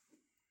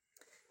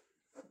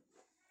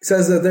 It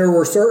says that there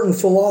were certain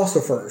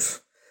philosophers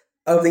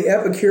of the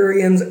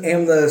Epicureans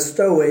and the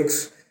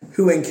Stoics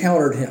who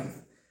encountered him.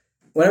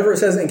 Whenever it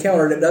says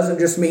encountered, it doesn't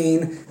just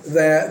mean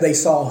that they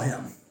saw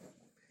him,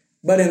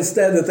 but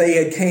instead that they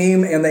had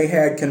came and they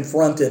had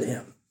confronted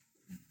him.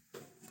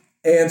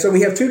 And so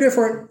we have two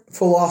different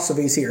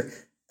philosophies here,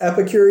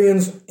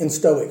 Epicureans and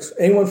Stoics.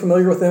 Anyone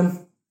familiar with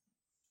them?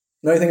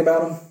 Know anything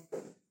about them?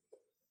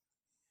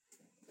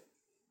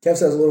 Kev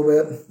says a little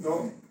bit.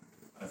 No,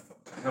 I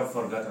have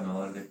forgotten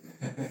already.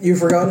 You've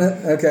forgotten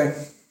it?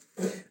 Okay.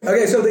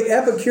 Okay, so the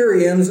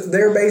Epicureans,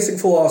 their basic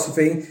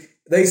philosophy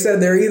They said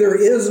there either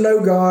is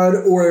no God,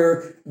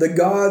 or the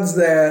gods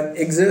that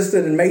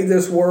existed and made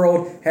this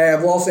world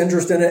have lost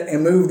interest in it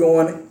and moved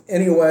on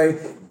anyway.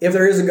 If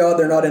there is a God,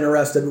 they're not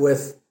interested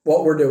with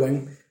what we're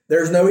doing.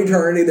 There's no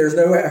eternity. There's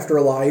no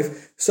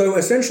afterlife. So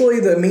essentially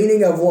the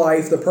meaning of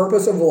life, the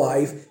purpose of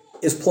life,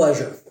 is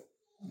pleasure.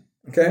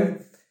 Okay?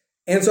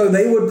 And so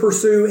they would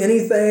pursue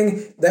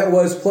anything that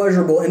was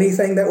pleasurable,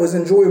 anything that was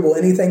enjoyable,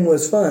 anything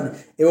was fun.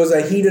 It was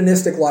a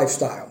hedonistic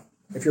lifestyle,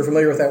 if you're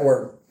familiar with that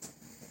word.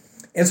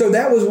 And so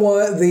that was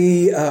what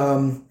the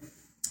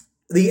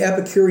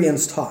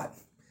Epicureans taught.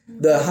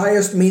 The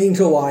highest meaning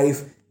to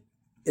life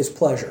is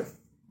pleasure.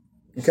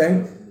 Okay?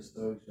 And the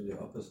Stoics were the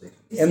opposite.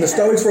 And the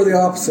Stoics were the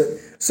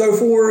opposite. So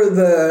for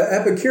the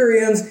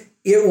Epicureans,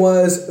 it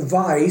was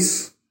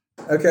vice.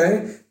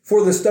 Okay?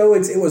 For the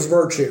Stoics, it was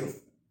virtue.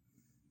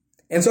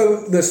 And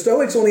so the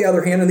Stoics, on the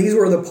other hand, and these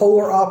were the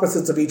polar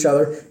opposites of each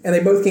other, and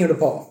they both came to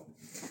Paul.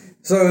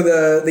 So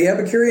the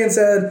Epicurean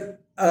said,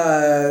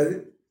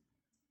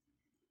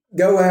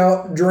 go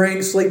out,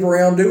 drink, sleep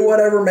around, do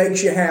whatever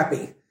makes you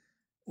happy.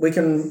 We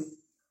can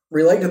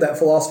relate to that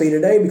philosophy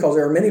today because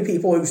there are many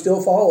people who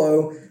still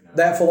follow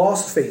that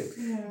philosophy.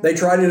 Yeah. They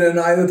try to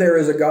deny that there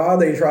is a God.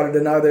 They try to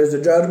deny there's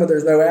a judgment.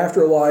 There's no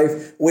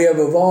afterlife. We have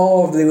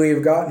evolved. We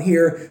have gotten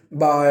here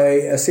by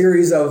a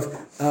series of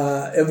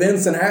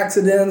events and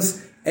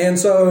accidents. And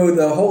so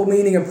the whole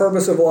meaning and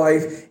purpose of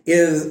life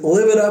is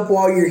live it up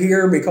while you're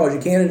here because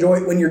you can't enjoy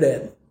it when you're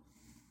dead.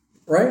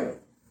 Right?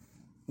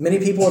 Many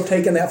people have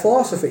taken that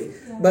philosophy.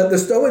 Yeah. But the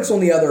Stoics, on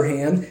the other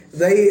hand,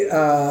 they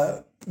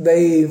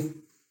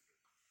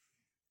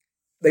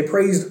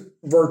praised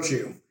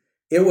virtue.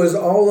 It was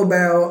all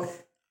about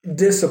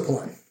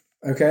discipline.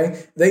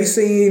 Okay? They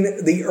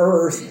seen the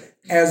earth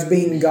as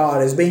being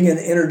God, as being an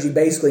energy,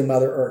 basically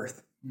Mother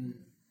Earth. You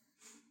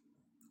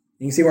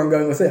can see where I'm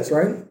going with this,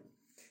 right?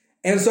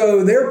 And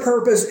so their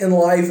purpose in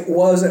life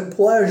wasn't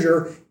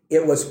pleasure,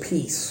 it was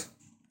peace.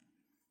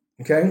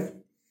 Okay?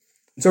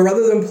 So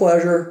rather than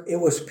pleasure, it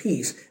was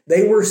peace.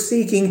 They were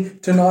seeking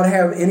to not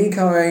have any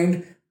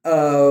kind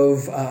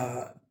of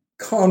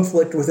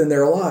conflict within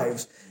their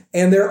lives.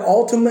 And their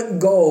ultimate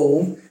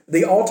goal,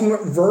 the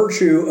ultimate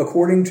virtue,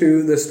 according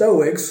to the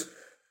Stoics,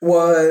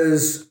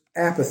 was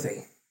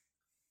apathy.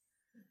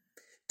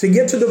 To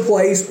get to the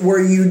place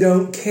where you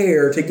don't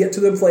care, to get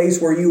to the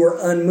place where you are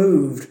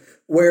unmoved,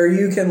 where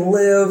you can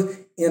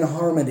live in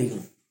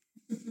harmony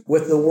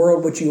with the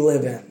world which you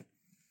live in.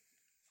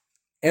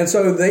 And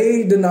so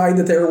they denied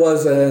that there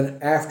was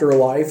an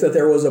afterlife, that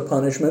there was a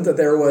punishment, that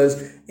there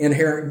was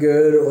inherent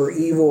good or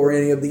evil or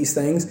any of these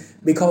things,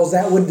 because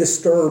that would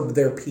disturb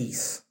their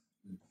peace.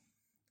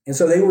 And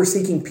so they were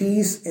seeking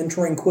peace and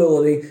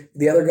tranquility.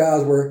 The other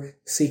guys were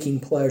seeking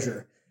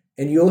pleasure.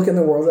 And you look in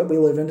the world that we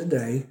live in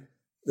today,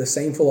 the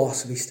same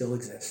philosophy still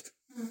exists.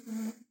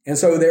 Mm-hmm. And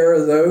so there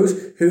are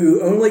those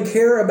who only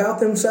care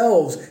about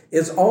themselves.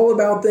 It's all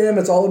about them.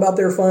 It's all about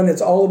their fun.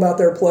 It's all about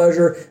their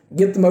pleasure.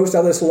 Get the most out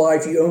of this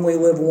life. You only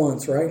live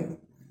once, right?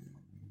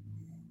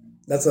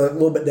 That's a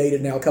little bit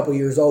dated now, a couple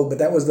years old, but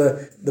that was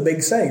the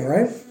big saying,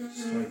 right?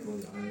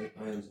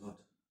 Iron's hot.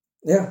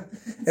 Yeah.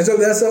 And so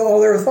that's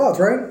all their thoughts,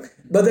 right?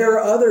 But there are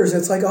others,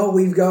 it's like, oh,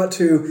 we've got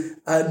to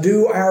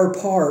do our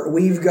part.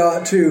 We've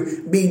got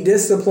to be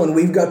disciplined.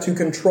 We've got to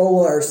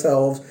control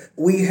ourselves.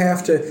 We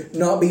have to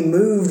not be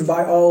moved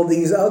by all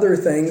these other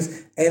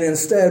things. And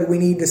instead, we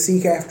need to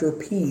seek after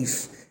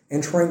peace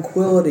and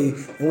tranquility.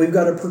 And we've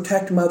got to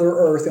protect Mother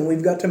Earth. And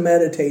we've got to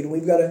meditate. And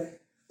we've got to,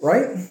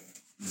 right?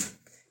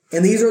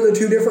 And these are the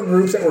two different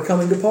groups that were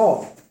coming to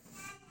Paul.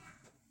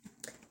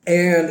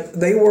 And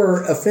they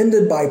were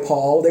offended by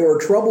Paul. They were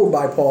troubled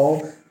by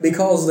Paul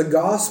because the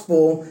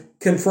gospel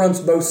confronts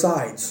both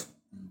sides.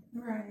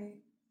 Right.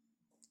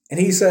 And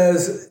he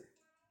says,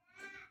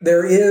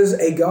 there is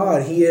a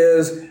God. He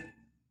has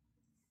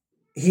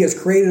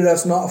created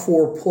us not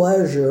for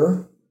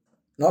pleasure,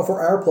 not for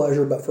our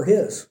pleasure, but for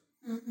His.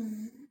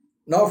 Mm-hmm.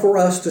 Not for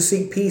us to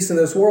seek peace in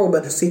this world,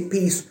 but to seek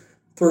peace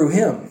through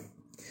Him.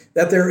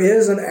 That there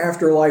is an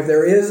afterlife,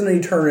 there is an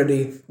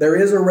eternity, there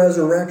is a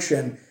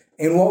resurrection,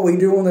 and what we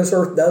do on this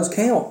earth does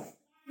count.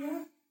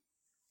 Yeah.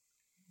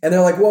 And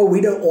they're like, well,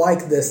 we don't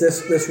like this.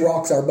 This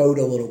rocks our boat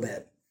a little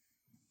bit.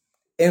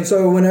 And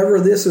so whenever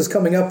this is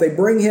coming up, they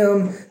bring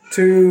him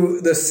to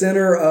the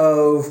center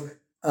of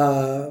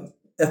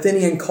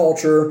Athenian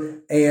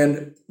culture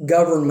and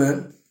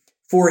government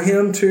for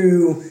him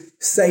to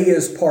say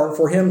his part,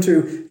 for him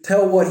to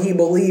tell what he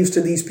believes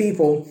to these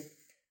people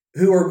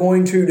who are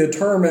going to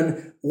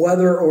determine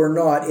whether or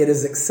not it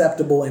is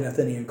acceptable in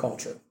Athenian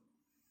culture.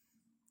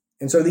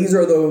 And so these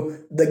are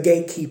the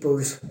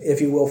gatekeepers, if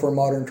you will, for a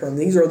modern term.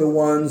 These are the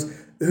ones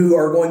who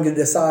are going to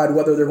decide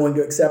whether they're going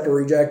to accept or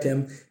reject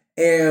him.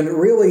 And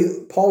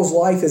really, Paul's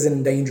life is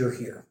in danger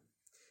here.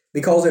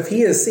 Because if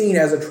he is seen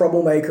as a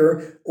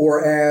troublemaker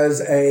or as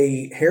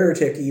a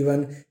heretic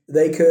even,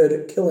 they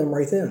could kill him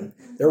right then.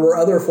 There were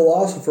other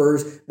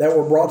philosophers that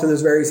were brought to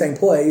this very same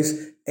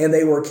place, and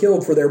they were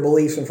killed for their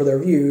beliefs and for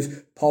their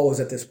views. Paul was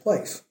at this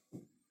place.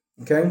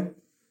 Okay?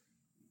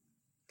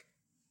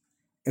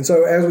 And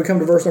so as we come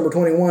to verse number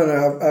 21,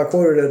 I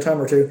quoted it a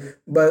time or two,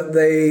 but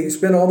they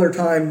spend all their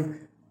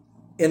time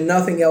in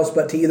nothing else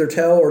but to either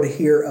tell or to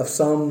hear of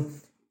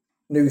some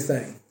new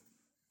thing.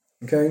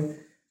 Okay?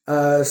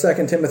 2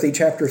 Timothy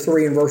chapter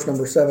 3 and verse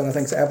number 7, I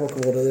think is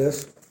applicable to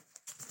this.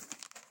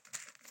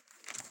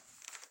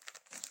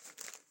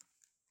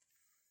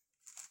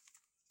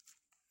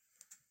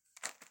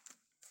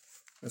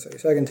 Let's see,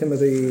 2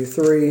 Timothy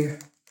 3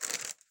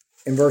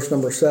 in verse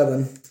number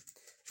 7.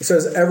 It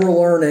says, ever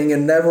learning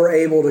and never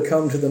able to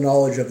come to the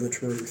knowledge of the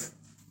truth.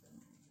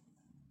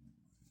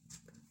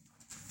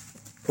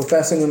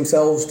 Professing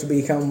themselves to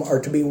become,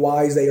 or to be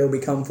wise, they are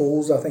become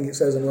fools, I think it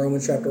says in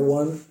Romans chapter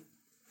 1.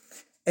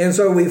 And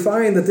so we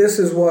find that this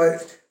is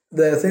what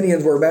the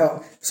Athenians were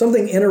about.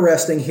 Something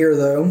interesting here,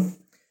 though,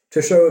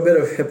 to show a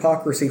bit of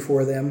hypocrisy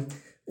for them.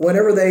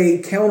 Whenever they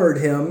countered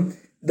him,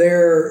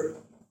 their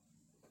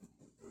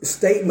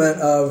statement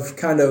of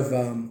kind of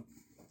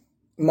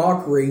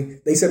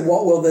mockery, they said,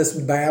 what will this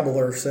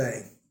babbler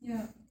say?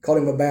 Yeah. Called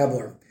him a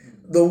babbler.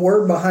 The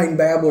word behind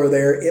babbler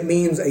there, it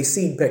means a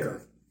seed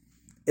picker.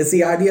 It's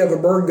the idea of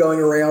a bird going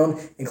around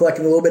and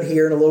collecting a little bit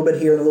here and a little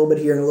bit here and a little bit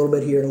here and a little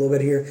bit here and a little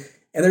bit here.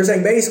 And they're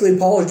saying basically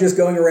Paul is just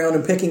going around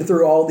and picking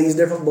through all these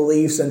different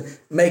beliefs and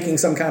making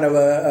some kind of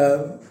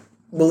a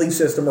belief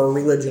system or a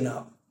religion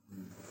up.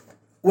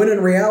 When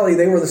in reality,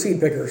 they were the seed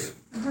pickers.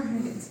 Right.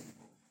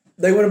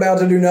 They went about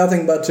to do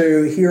nothing but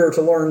to hear or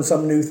to learn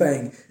some new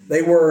thing.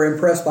 They were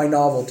impressed by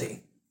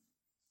novelty.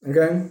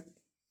 Okay?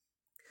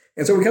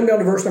 And so we come down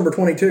to verse number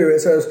 22. It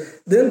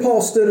says, then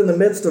Paul stood in the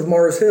midst of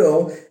Mars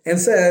Hill and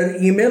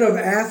said, ye men of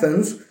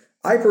Athens,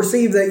 I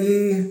perceive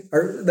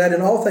that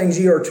in all things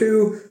ye are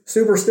too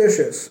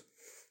superstitious.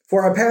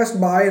 For I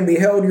passed by and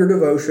beheld your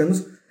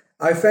devotions.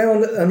 I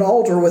found an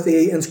altar with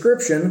the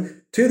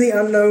inscription, to the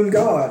unknown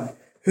God,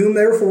 whom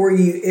therefore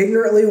ye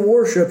ignorantly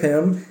worship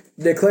him,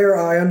 declare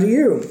I unto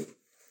you.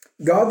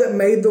 God that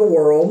made the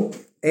world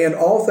and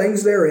all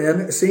things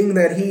therein, seeing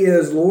that he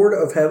is Lord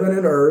of heaven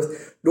and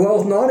earth,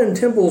 dwelleth not in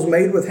temples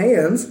made with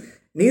hands,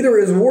 neither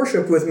is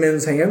worshipped with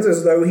men's hands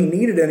as though he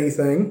needed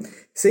anything,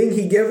 seeing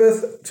he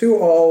giveth to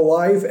all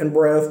life and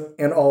breath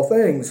and all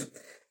things.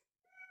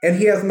 And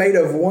he hath made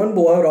of one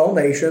blood all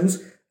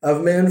nations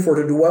of men for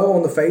to dwell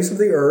on the face of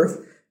the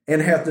earth,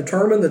 and hath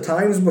determined the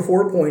times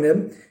before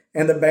appointed,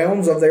 and the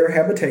bounds of their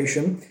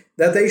habitation,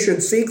 that they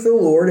should seek the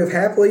Lord, if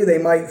haply they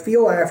might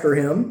feel after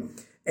him,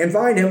 and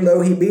find him,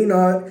 though he be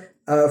not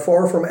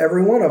far from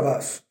every one of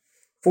us.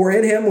 For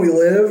in him we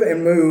live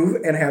and move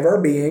and have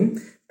our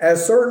being,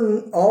 as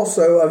certain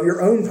also of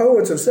your own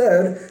poets have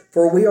said,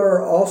 for we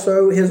are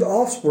also his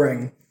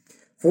offspring.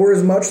 For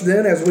as much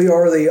then as we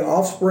are the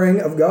offspring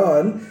of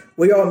God,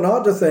 we ought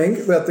not to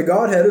think that the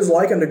Godhead is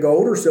like unto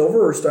gold or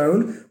silver or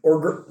stone,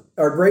 or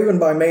graven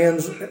by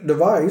man's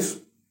device,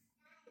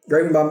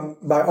 graven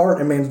by art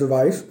and man's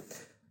device.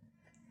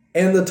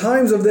 And the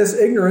times of this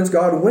ignorance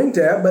God winked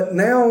at, but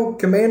now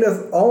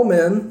commandeth all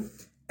men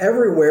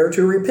everywhere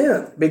to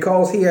repent,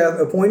 because he hath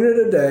appointed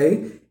a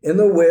day in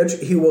the which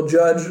he will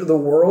judge the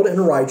world in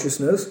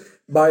righteousness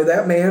by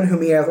that man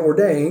whom he hath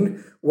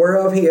ordained,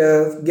 whereof he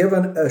hath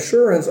given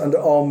assurance unto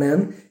all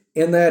men,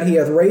 in that he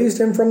hath raised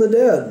him from the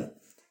dead.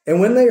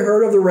 And when they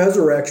heard of the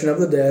resurrection of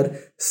the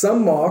dead,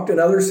 some mocked, and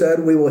others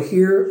said, we will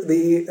hear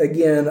thee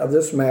again of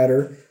this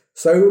matter.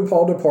 So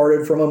Paul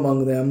departed from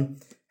among them.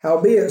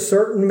 Howbeit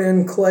certain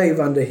men clave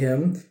unto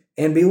him,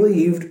 and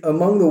believed,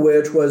 among the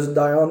which was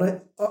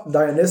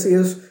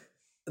Dionysius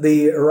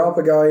the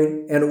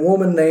Areopagite, and a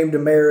woman named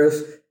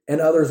Damaris,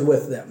 and others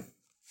with them.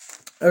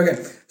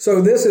 Okay,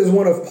 so this is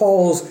one of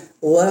Paul's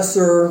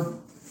lesser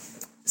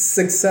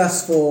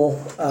successful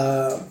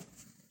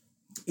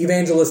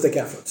evangelistic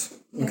efforts.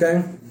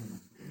 Okay?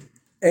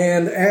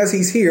 And as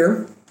he's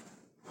here,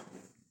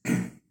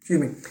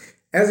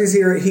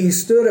 he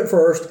stood at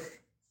first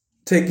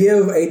to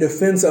give a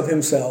defense of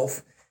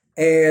himself,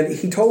 and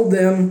he told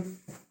them,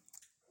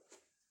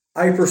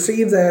 I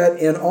perceive that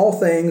in all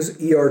things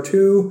ye are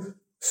too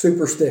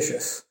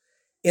superstitious.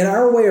 In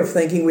our way of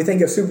thinking, we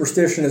think of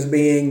superstition as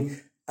being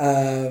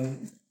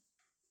an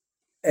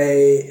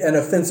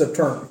offensive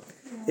term.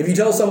 If you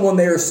tell someone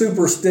they are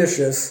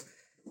superstitious,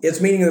 it's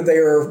meaning that they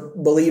are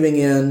believing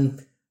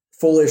in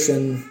foolish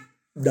and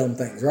dumb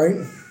things, right?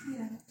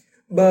 Yeah.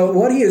 But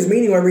what he is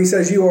meaning whenever he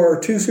says you are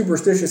too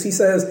superstitious, he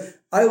says,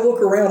 I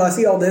look around, I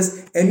see all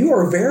this, and you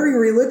are very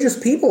religious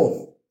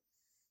people.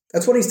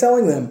 That's what he's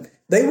telling them.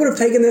 They would have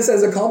taken this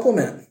as a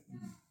compliment.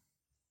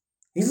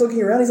 He's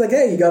looking around, he's like,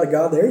 hey, you got a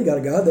God there, you got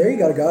a God there, you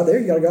got a God there,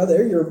 you got a God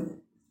there,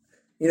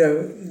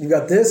 you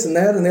got this and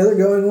that and the other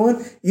going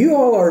on. You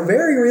all are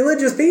very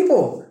religious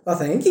people. Well,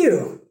 thank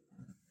you.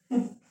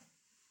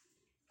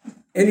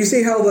 And you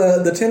see how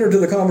the tenor to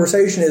the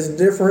conversation is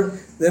different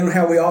than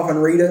how we often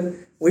read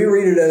it. We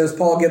read it as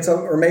Paul gets up,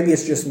 or maybe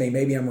it's just me,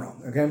 maybe I'm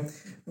wrong, okay?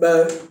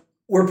 But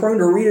we're prone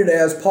to read it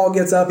as Paul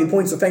gets up, he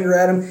points the finger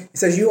at him, he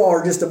says, you all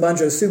are just a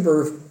bunch of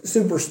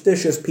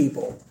superstitious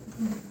people.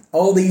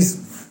 All these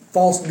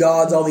false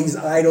gods, all these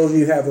idols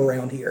you have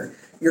around here.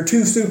 You're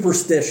too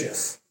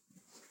superstitious.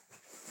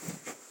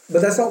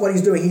 But that's not what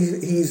he's doing.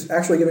 He's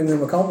actually giving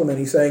them a compliment.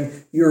 He's saying,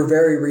 you're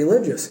very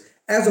religious.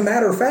 As a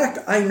matter of fact,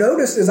 I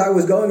noticed as I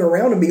was going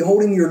around and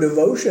beholding your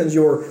devotions,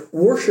 your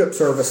worship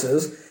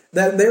services,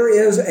 that there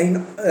is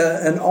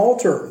an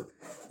altar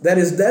that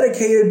is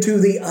dedicated to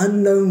the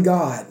unknown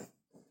God.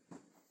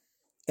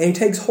 And he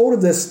takes hold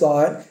of this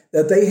thought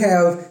that they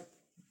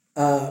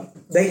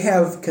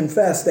have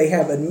confessed, they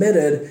have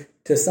admitted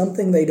to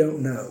something they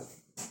don't know.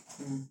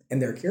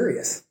 And they're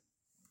curious,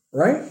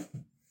 right?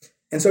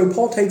 And so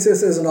Paul takes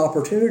this as an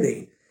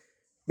opportunity.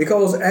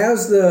 Because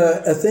as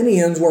the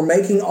Athenians were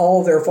making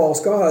all of their false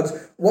gods,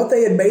 what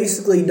they had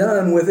basically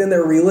done within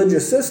their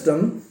religious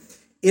system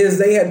is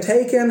they had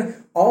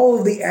taken all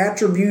of the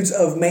attributes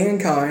of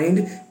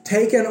mankind,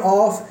 taken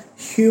off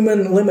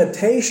human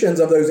limitations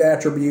of those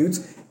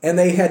attributes, and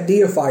they had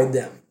deified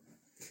them.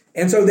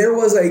 And so there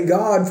was a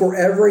God for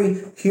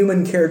every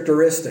human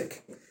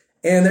characteristic.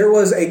 And there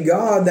was a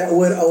God that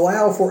would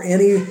allow for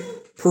any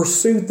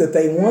pursuit that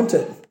they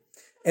wanted.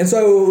 And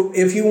so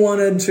if you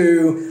wanted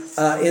to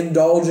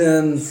indulge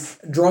in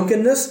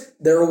drunkenness,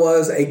 there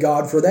was a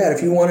God for that.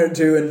 If you wanted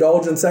to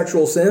indulge in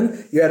sexual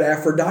sin, you had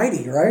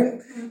Aphrodite, right?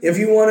 If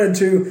you wanted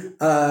to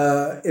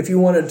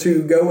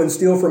go and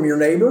steal from your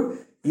neighbor,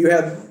 you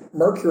had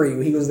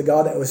Mercury. He was the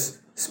God that was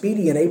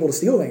speedy and able to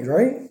steal things,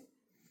 right?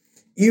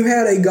 You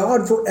had a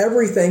God for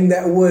everything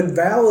that would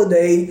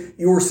validate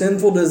your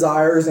sinful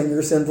desires and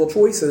your sinful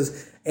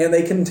choices. And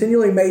they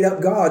continually made up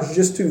gods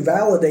just to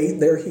validate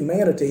their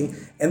humanity.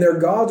 And their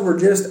gods were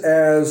just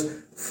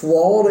as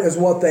flawed as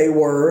what they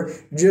were,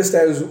 just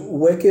as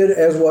wicked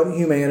as what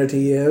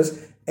humanity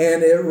is.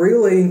 And it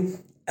really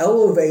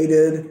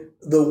elevated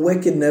the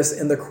wickedness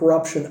and the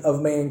corruption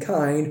of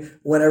mankind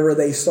whenever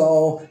they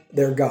saw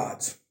their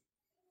gods.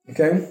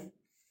 Okay?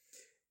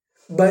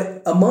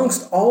 But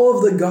amongst all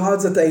of the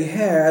gods that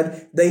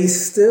they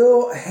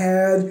still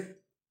had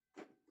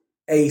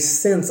a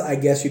sense, I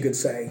guess you could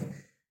say.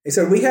 They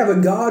said, we have a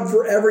God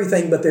for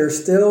everything, but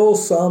there's still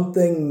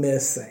something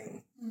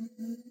missing.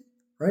 Mm-hmm.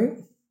 Right?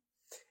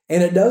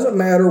 And it doesn't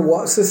matter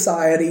what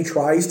society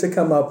tries to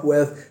come up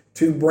with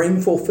to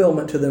bring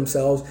fulfillment to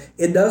themselves.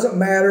 It doesn't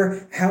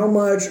matter how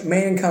much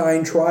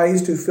mankind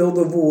tries to fill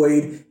the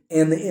void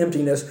and the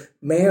emptiness.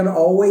 Man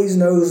always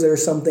knows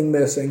there's something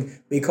missing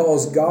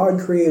because God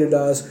created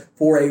us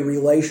for a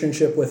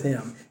relationship with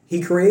Him.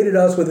 He created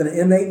us with an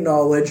innate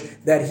knowledge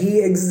that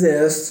He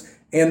exists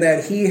and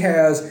that He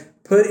has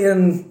put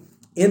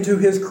into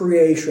His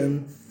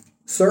creation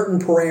certain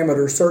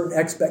parameters, certain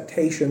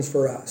expectations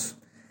for us.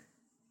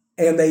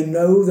 And they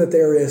know that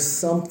there is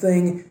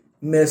something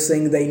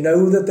missing. They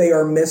know that they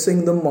are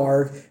missing the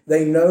mark.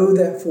 They know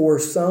that for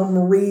some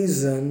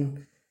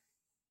reason,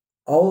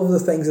 all of the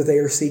things that they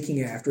are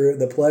seeking after,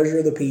 the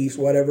pleasure, the peace,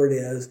 whatever it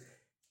is,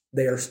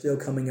 they are still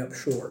coming up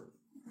short.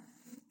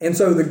 And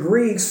so the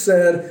Greeks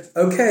said,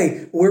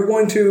 okay, we're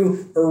going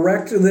to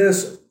erect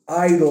this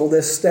idol,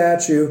 this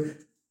statue,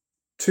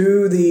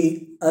 to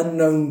the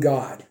unknown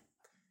God,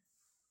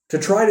 to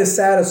try to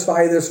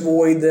satisfy this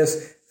void,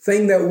 this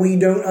thing that we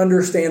don't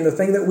understand, the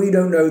thing that we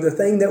don't know, the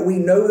thing that we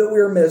know that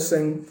we're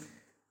missing.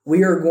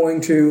 We are going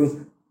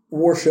to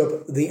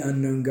worship the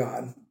unknown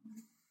God.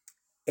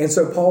 And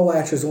so Paul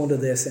latches onto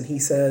this and he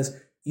says,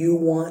 you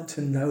want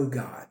to know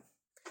God.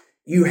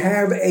 You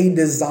have a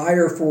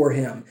desire for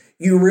Him.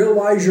 You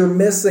realize you're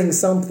missing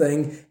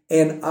something,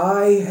 and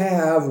I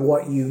have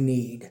what you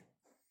need.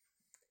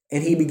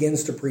 And he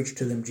begins to preach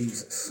to them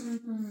Jesus.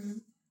 Mm-hmm.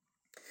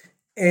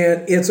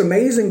 And it's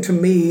amazing to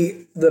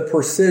me the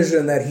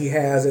precision that he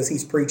has as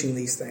he's preaching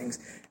these things.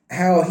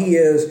 How he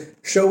is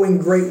showing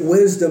great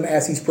wisdom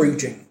as he's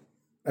preaching.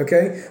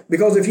 Okay?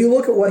 Because if you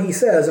look at what he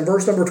says in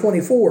verse number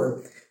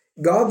 24,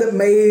 God that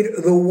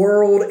made the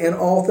world and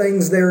all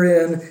things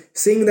therein,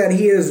 seeing that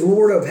He is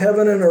Lord of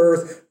heaven and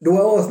earth,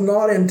 dwelleth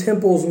not in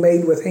temples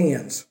made with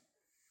hands.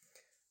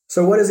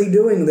 So what is he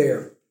doing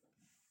there?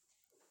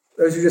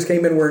 Those who just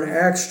came in, we're in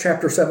Acts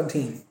chapter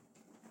 17.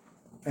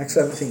 Acts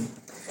 17.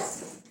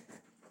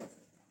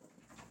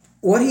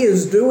 What he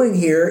is doing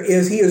here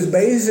is he is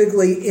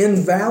basically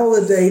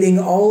invalidating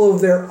all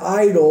of their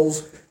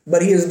idols,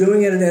 but he is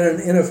doing it in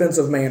an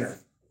inoffensive manner.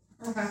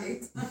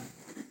 Right.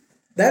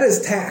 That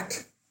is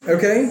tact.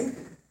 Okay?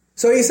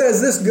 So he says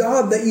this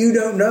God that you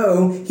don't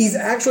know, He's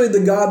actually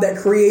the God that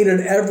created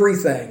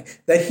everything.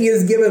 That He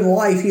has given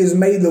life. He has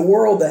made the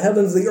world, the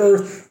heavens, the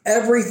earth,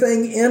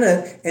 everything in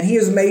it, and He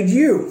has made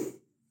you.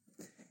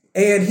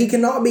 And He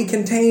cannot be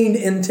contained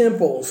in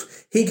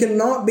temples. He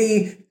cannot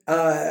be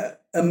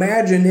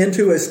imagined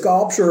into a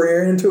sculpture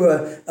or into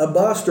a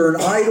bust or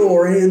an idol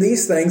or any of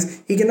these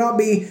things. He cannot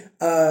be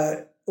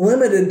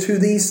limited to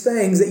these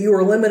things that you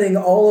are limiting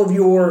all of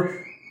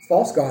your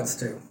false gods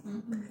to.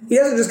 He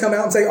doesn't just come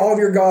out and say all of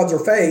your gods are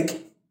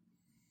fake.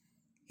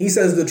 He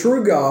says the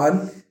true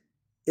God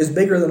is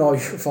bigger than all your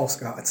false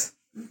gods.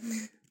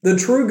 The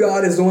true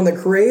God is the one that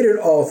created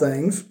all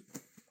things,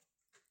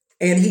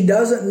 and He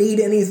doesn't need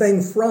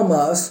anything from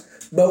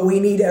us, but we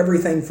need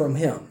everything from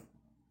Him.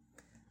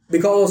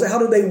 Because how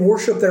did they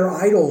worship their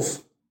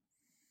idols?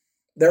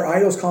 Their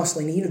idols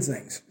constantly needed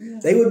things.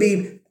 They would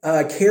be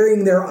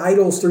carrying their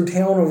idols through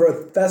town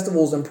over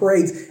festivals and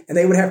parades, and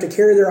they would have to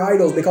carry their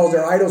idols because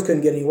their idols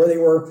couldn't get anywhere. They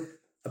were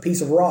a piece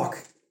of rock,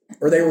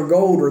 or they were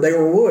gold, or they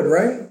were wood,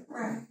 right?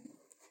 Right.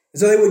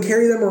 So they would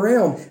carry them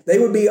around. They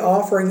would be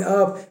offering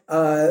up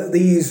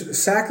these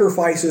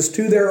sacrifices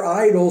to their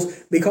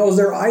idols because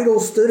their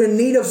idols stood in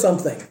need of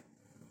something.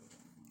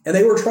 And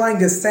they were trying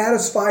to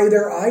satisfy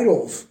their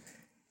idols.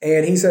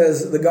 And he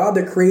says, the God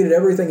that created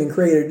everything and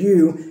created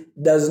you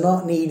does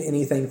not need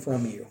anything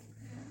from you.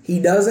 He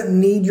doesn't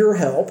need your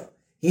help.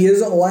 He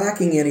isn't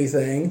lacking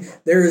anything.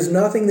 There is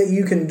nothing that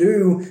you can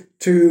do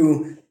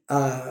to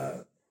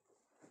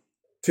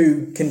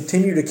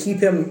continue to keep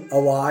him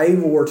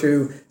alive or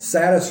to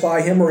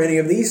satisfy him or any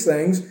of these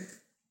things.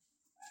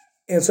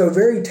 And so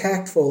very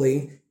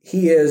tactfully,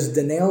 he is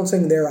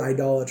denouncing their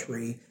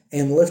idolatry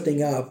and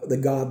lifting up the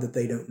God that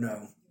they don't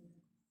know.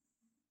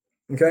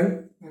 Okay?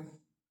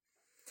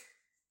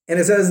 And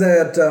it says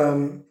that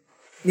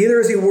neither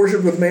is he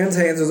worshipped with man's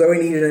hands as though he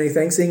needed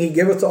anything, seeing he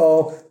giveth to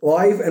all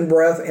life and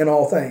breath and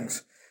all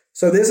things.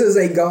 So this is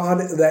a God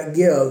that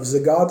gives. The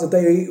gods that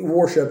they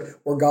worshiped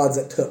were gods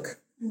that took.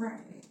 Right.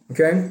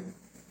 Okay?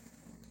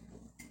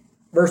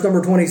 Verse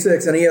number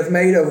 26, and he hath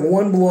made of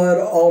one blood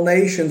all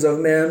nations of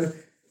men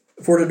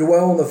for to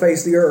dwell on the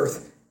face of the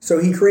earth. So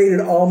he created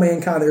all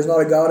mankind. There's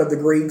not a God of the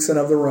Greeks and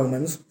of the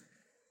Romans.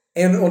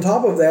 And on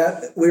top of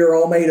that, we are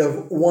all made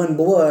of one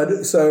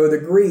blood, so the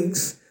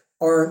Greeks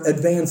aren't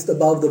advanced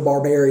above the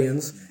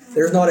barbarians.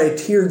 There's not a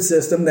tiered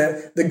system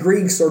that the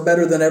Greeks are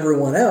better than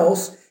everyone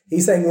else.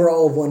 He's saying we're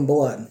all of one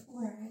blood.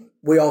 Right.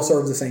 We all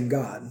serve the same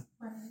God.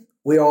 Right.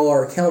 We all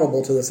are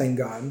accountable to the same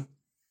God.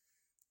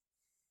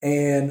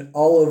 And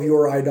all of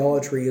your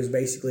idolatry is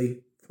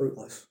basically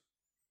fruitless.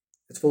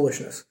 It's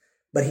foolishness.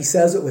 But he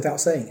says it without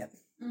saying it.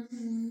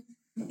 Mm-hmm.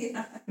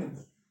 Yeah.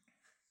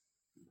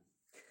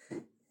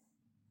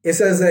 It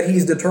says that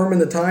he's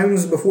determined the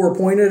times before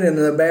appointed and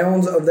the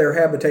bounds of their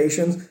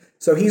habitations.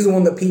 So he's the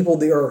one that peopled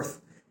the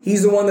earth.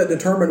 He's the one that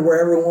determined where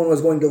everyone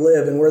was going to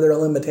live and where their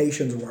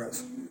limitations were.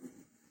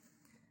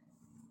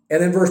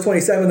 And then verse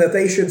 27, that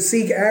they should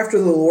seek after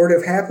the Lord,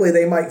 if haply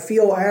they might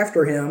feel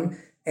after him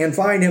and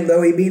find him,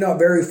 though he be not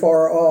very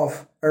far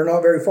off, or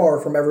not very far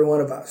from every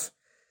one of us.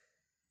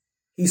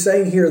 He's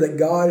saying here that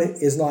God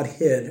is not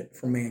hid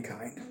from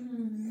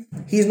mankind.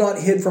 He's not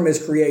hid from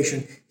his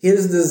creation.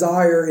 His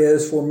desire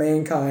is for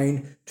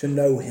mankind to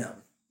know him.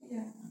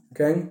 Yeah.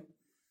 Okay?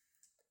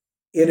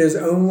 It is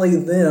only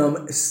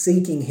them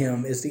seeking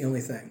him is the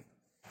only thing.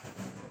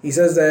 He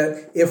says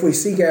that if we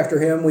seek after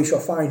him, we shall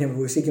find him if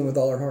we seek him with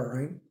all our heart,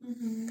 right?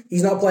 Mm-hmm.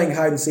 He's not playing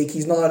hide and seek.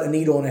 He's not a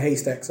needle in a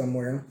haystack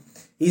somewhere.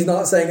 He's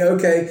not saying,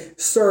 okay,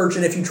 search,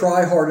 and if you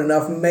try hard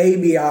enough,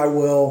 maybe I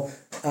will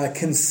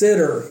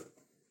consider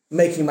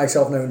making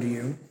myself known to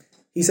you.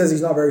 He says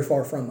he's not very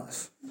far from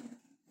us.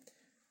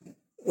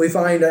 We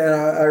find, and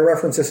I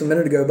referenced this a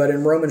minute ago, but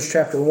in Romans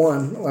chapter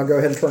 1, I'll go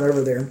ahead and turn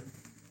over there.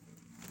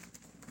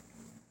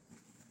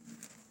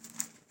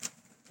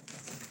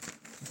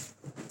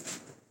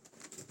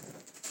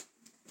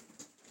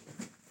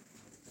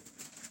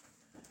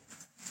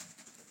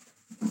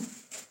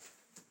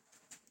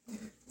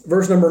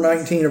 Verse number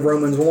 19 of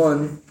Romans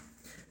 1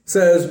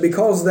 says,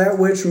 because that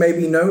which may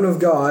be known of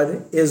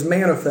God is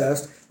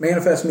manifest.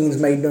 Manifest means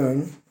made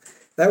known.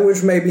 That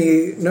which may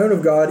be known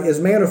of God is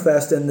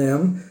manifest in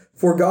them,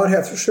 for God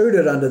hath shewed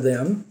it unto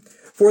them.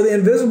 For the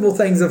invisible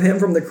things of him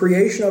from the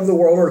creation of the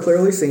world are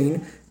clearly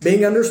seen,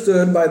 being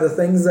understood by the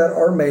things that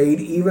are made,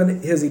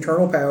 even his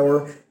eternal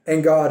power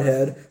and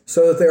Godhead,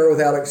 so that they are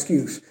without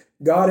excuse.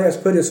 God has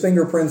put his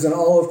fingerprints in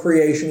all of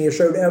creation. He has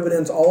showed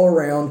evidence all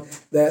around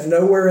that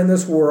nowhere in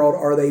this world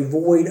are they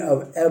void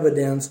of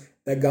evidence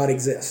that God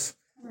exists.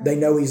 They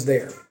know he's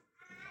there.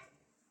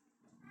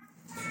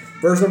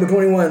 Verse number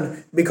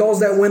 21,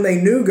 because that when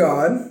they knew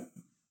God,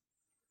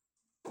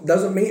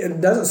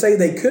 it doesn't say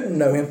they couldn't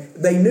know him.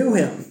 They knew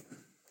him,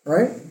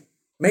 right?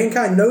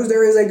 Mankind knows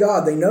there is a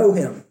God. They know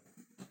him.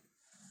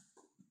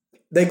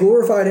 They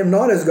glorified him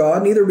not as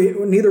God,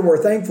 neither were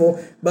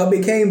thankful, but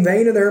became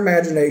vain in their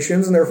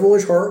imaginations, and their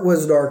foolish heart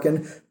was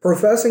darkened.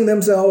 Professing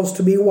themselves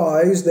to be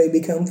wise, they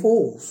become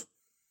fools,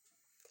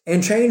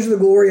 and changed the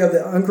glory of the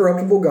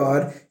uncorruptible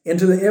God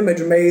into the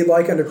image made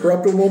like unto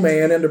corruptible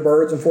man, and to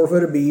birds and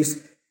four-footed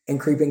beasts and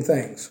creeping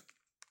things.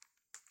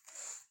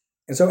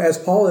 And so as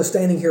Paul is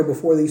standing here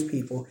before these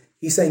people,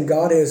 he's saying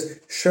God has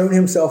shown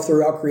himself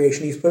throughout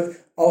creation. He's put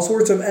all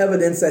sorts of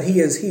evidence that he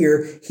is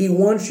here. He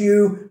wants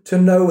you to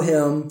know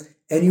him,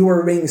 and you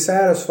are being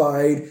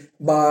satisfied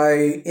by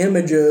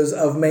images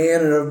of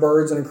man and of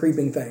birds and of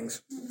creeping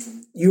things.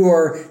 You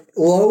are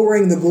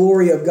lowering the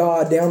glory of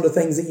God down to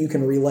things that you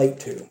can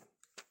relate to.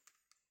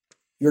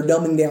 You're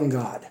dumbing down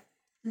God.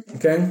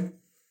 Okay?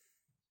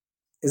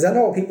 Is that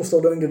not what people are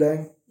still doing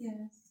today? Yes.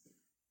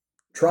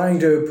 Trying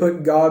to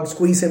put God,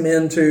 squeeze him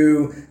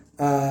into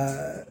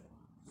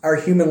our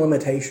human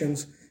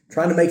limitations,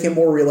 trying to make him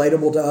more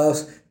relatable to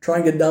us,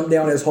 trying to dumb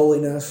down his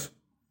holiness.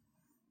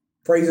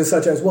 Phrases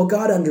such as, well,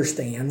 God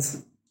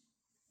understands.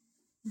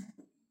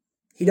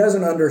 He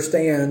doesn't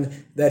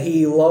understand that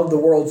he loved the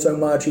world so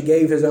much, he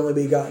gave his only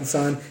begotten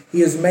Son. He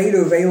has made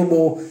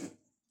available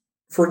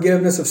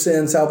forgiveness of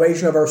sin,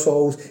 salvation of our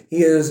souls.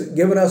 He has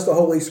given us the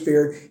Holy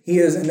Spirit. He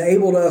has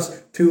enabled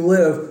us to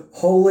live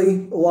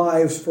holy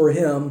lives for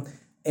him,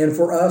 and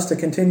for us to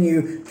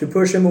continue to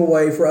push him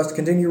away, for us to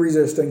continue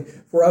resisting,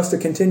 for us to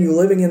continue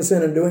living in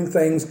sin and doing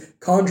things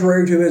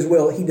contrary to his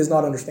will. He does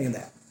not understand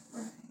that.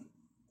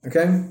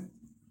 Okay?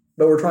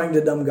 But we're trying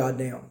to dumb God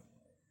down.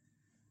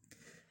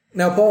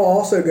 Now, Paul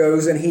also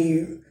goes and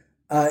he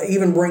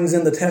even brings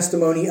in the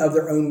testimony of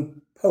their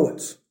own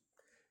poets.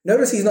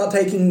 Notice he's not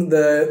taking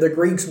the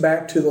Greeks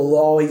back to the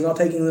law. He's not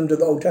taking them to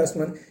the Old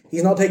Testament.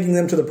 He's not taking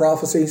them to the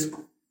prophecies.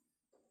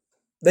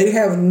 They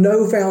have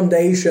no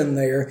foundation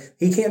there.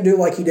 He can't do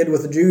like he did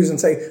with the Jews and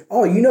say,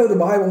 oh, you know the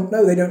Bible.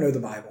 No, they don't know the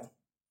Bible.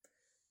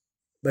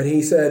 But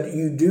he said,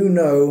 you do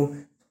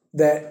know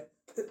that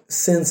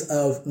sense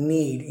of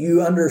need.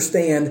 You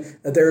understand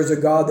that there is a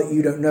God that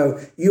you don't know.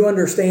 You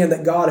understand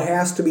that God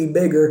has to be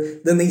bigger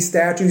than these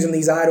statues and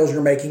these idols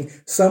you're making.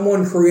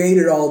 Someone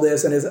created all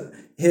this and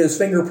his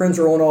fingerprints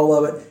are on all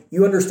of it.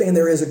 You understand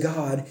there is a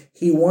God.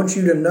 He wants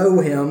you to know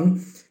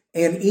him.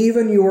 And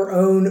even your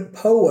own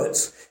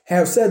poets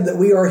have said that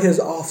we are his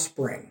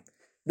offspring.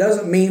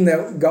 Doesn't mean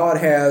that God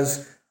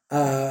has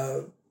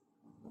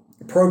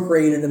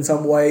procreated in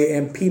some way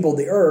and peopled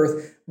the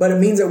earth, but it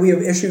means that we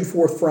have issued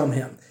forth from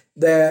him.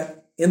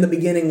 That in the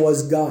beginning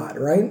was God,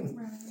 right?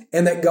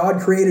 And that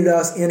God created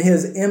us in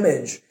his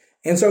image.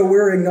 And so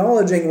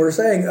we're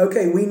saying,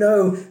 okay, we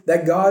know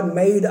that God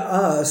made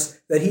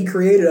us, that he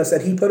created us,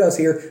 that he put us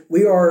here.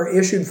 We are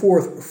issued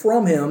forth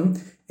from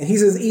him. And he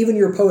says, even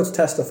your poets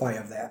testify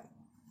of that.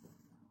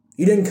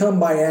 You didn't come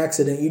by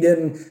accident. You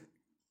didn't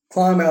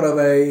climb out of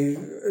a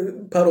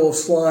puddle of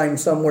slime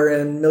somewhere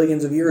in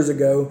millions of years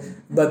ago.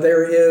 But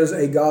there is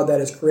a God that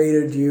has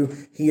created you.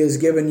 He has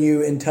given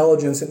you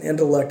intelligence and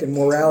intellect and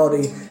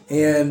morality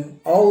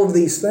and all of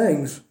these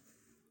things.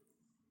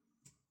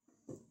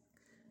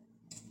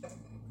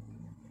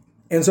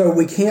 And so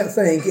we can't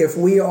think, if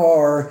we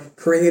are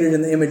created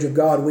in the image of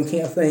God, we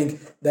can't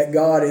think that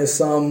God is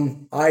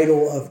some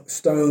idol of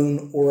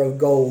stone or of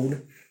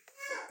gold,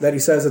 that he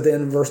says at the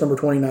end of verse number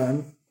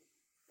 29.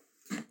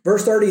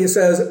 Verse 30, it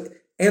says,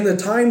 and the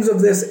times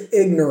of this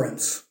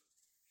ignorance.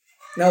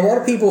 Now, a lot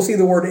of people see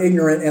the word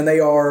ignorant and they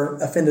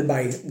are offended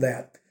by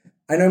that.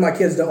 I know my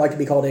kids don't like to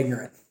be called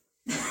ignorant.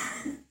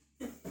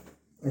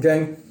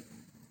 Okay?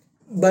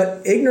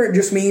 But ignorant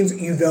just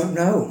means you don't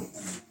know.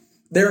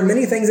 There are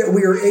many things that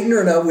we are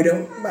ignorant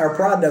of. Our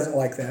pride doesn't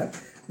like that.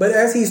 But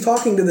as he's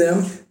talking to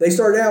them, they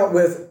start out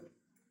with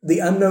the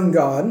unknown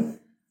God.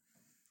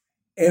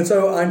 And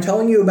so I'm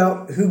telling you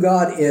about who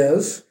God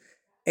is,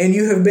 and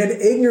you have been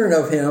ignorant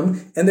of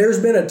him, and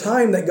there's been a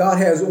time that God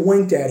has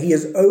winked at. He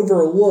has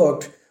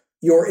overlooked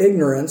your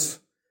ignorance,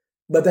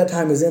 but that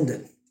time has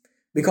ended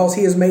because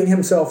he has made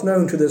himself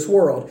known to this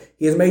world.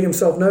 He has made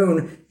himself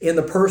known in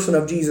the person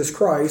of Jesus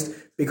Christ,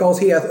 because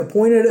he hath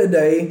appointed a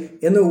day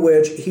in the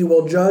which he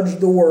will judge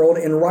the world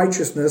in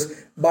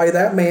righteousness by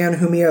that man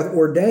whom he hath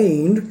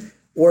ordained,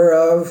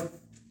 whereof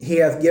he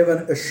hath given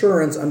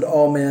assurance unto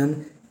all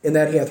men, in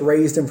that he hath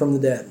raised him from the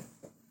dead.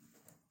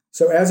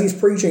 So as he's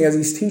preaching, as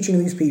he's teaching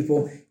these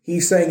people,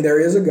 he's saying there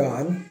is a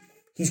God.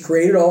 He's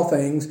created all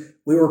things.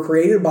 We were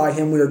created by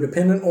him. We are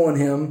dependent on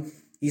him.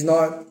 He's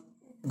not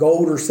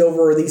gold or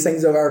silver or these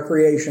things of our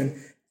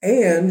creation.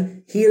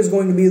 And he is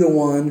going to be the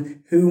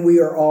one whom we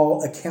are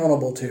all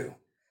accountable to.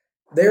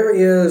 There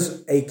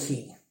is a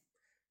key.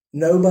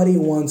 Nobody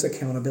wants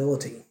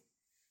accountability.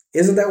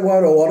 Isn't that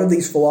what a lot of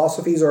these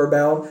philosophies are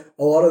about?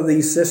 A lot of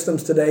these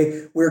systems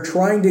today, we're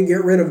trying to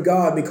get rid of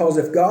God, because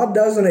if God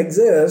doesn't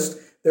exist,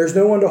 there's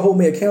no one to hold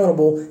me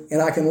accountable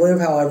and I can live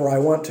however I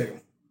want to.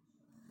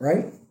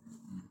 Right?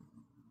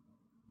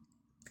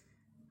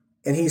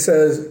 And he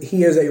says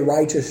he is a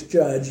righteous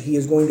judge. He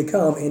is going to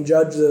come and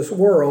judge this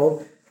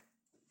world.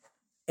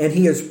 And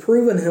he has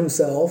proven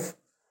himself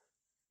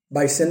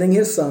by sending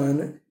his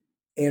son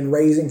and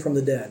raising from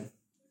the dead.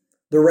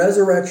 The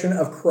resurrection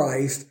of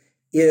Christ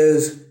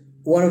is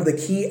one of the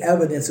key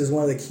evidences,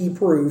 one of the key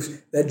proofs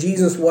that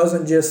Jesus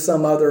wasn't just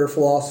some other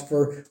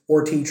philosopher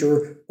or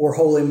teacher or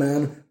holy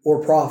man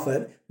or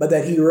prophet, but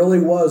that he really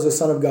was the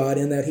Son of God,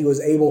 in that he was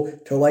able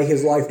to lay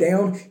his life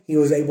down, he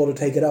was able to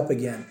take it up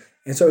again.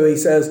 And so he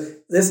says,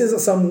 this isn't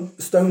some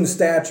stone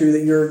statue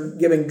that you're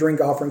giving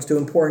drink offerings to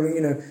and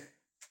pouring,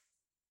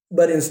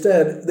 but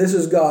instead, this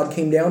is God,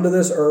 came down to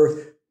this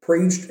earth,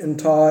 preached and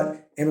taught,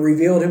 and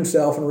revealed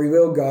himself and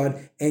revealed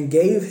God, and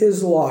gave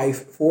his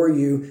life for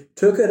you,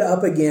 took it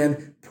up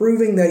again,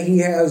 proving that he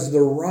has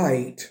the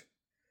right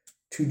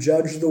to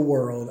judge the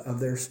world of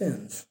their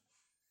sins.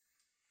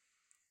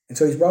 And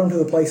so he's brought them to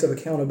the place of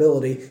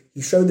accountability.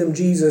 He showed them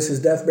Jesus,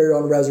 his death,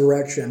 burial, and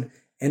resurrection,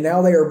 and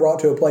now they are brought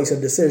to a place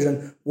of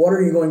decision. What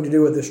are you going to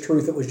do with this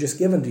truth that was just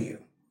given to you?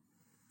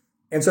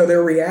 And so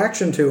their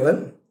reaction to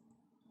it,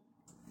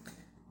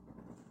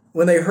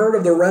 when they heard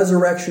of the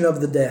resurrection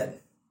of the dead,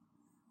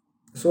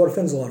 so it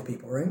offends a lot of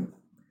people, right?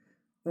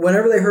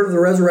 Whenever they heard of the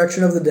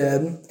resurrection of the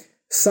dead,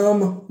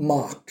 some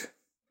mocked.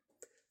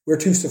 we're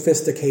too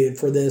sophisticated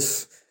for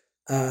this.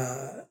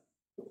 I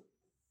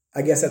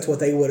guess that's what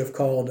they would have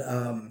called.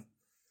 Let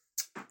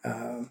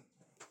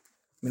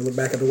me look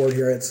back at the word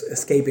here. It's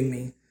escaping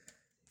me.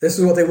 This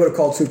is what they would have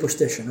called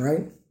superstition,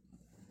 right?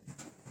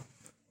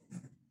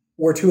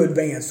 We're too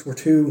advanced. We're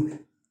too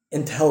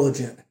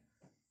intelligent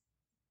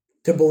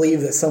to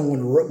believe that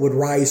someone would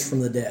rise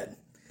from the dead.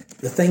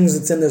 The things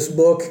that's in this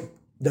book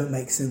don't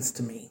make sense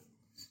to me,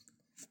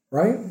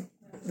 right?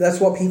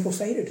 That's what people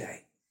say today.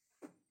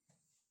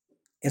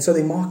 And so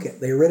they mock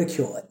it. They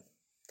ridicule it.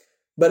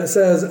 But it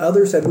says,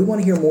 others said, we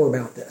want to hear more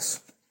about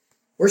this.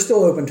 We're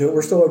still open to it.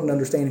 We're still open to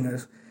understanding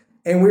this.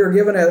 And we are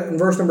given, in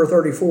verse number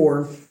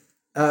 34,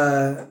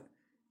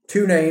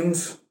 two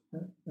names,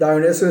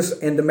 Dionysus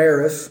and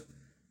Damaris,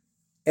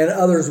 and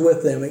others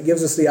with them. It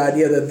gives us the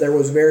idea that there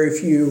was very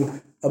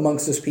few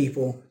amongst this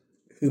people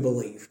who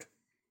believed.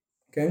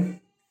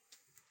 Okay?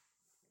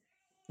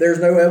 There's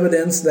no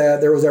evidence that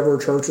there was ever a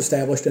church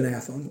established in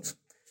Athens,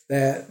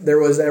 that there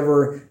was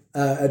ever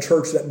a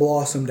church that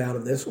blossomed out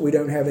of this. We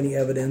don't have any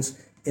evidence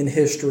in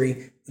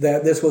history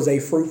that this was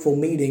a fruitful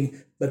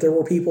meeting, but there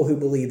were people who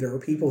believed. There were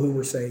people who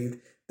were saved.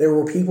 There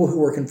were people who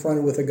were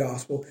confronted with the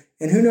gospel.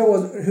 And who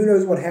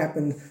knows what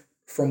happened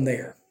from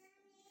there.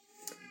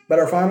 But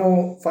our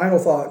final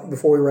thought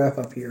before we wrap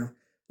up here,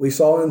 we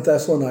saw in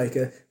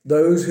Thessalonica,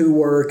 those who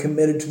were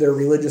committed to their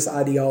religious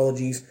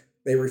ideologies,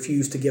 they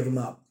refused to give them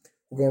up.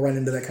 We're going to run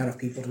into that kind of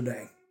people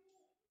today,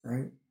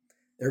 right?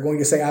 They're going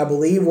to say, I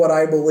believe what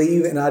I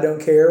believe, and I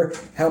don't care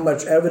how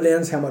much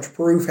evidence, how much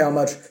proof, how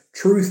much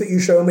truth that you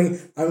show me.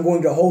 I'm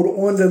going to hold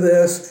on to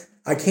this.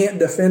 I can't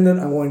defend it.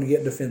 I'm going to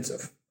get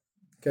defensive.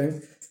 Okay?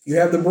 You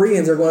have the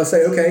Bereans. They're going to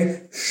say,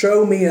 okay,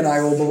 show me and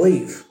I will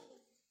believe.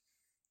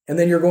 And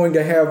then you're going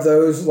to have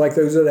those, like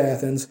those at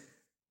Athens.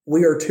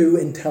 We are too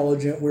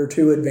intelligent. We're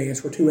too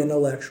advanced. We're too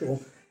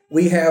intellectual.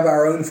 We have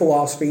our own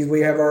philosophies.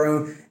 We have our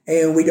own,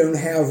 and we don't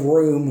have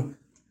room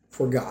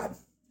for God.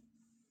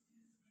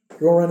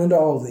 You'll run into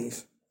all of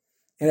these.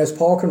 And as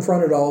Paul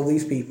confronted all of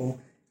these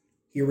people,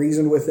 he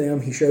reasoned with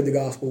them. He shared the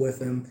gospel with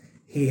them.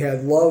 He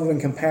had love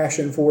and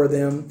compassion for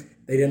them.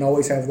 They didn't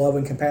always have love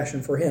and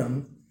compassion for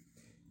him.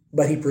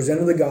 But he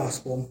presented the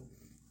gospel,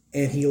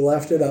 and he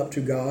left it up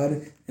to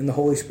God and the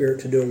Holy Spirit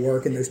to do a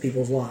work in those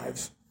people's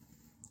lives.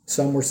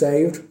 Some were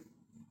saved.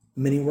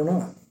 Many were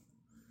not.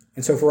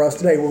 And so for us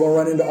today, we're going to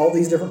run into all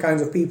these different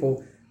kinds of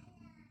people.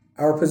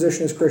 Our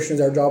position as Christians,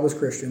 our job as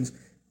Christians,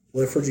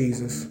 live for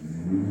Jesus.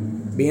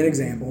 Be an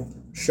example.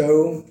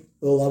 Show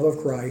the love of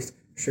Christ.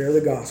 Share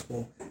the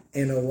gospel.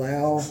 And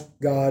allow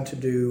God to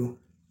do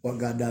what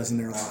God does in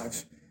their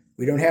lives.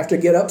 We don't have to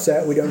get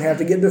upset. We don't have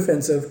to get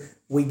defensive.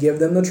 We give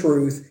them the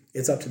truth.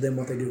 It's up to them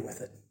what they do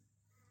with it.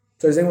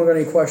 So has anyone got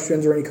any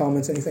questions or any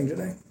comments, anything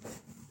today?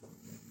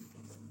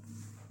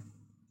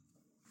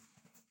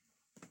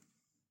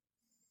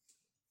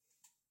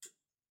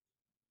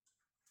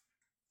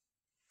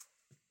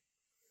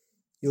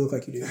 You look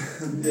like you do.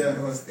 Yeah,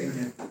 I was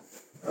thinking.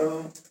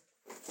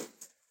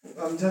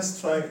 I'm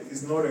just trying,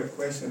 it's not a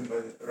question,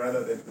 but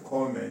rather than a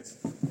comment,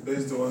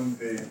 based on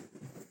the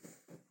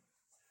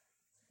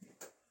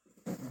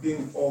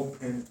being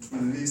open to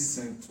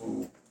listen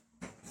to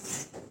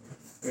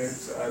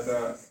perhaps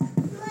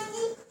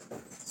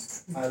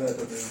other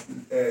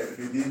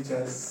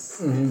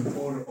religious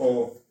people,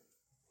 or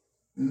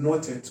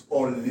not at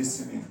all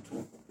listening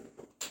to.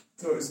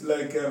 So it's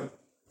like,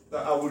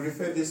 I will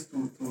refer this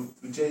to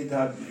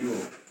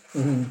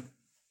JW.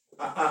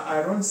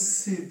 I don't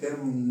see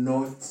them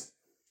not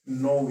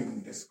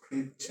knowing the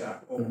scripture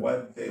or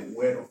what the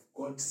word of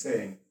God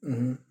saying,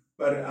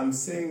 but I'm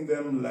seeing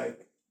them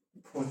like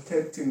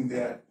protecting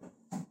their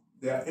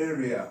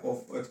area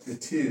of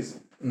expertise,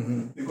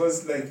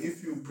 because like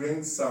if you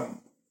bring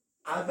some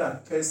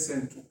other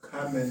person to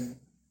come and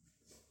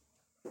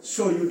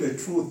show you the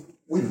truth,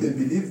 with they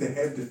believe they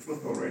have the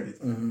truth already,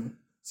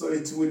 so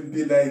it will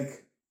be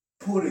like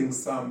putting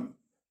some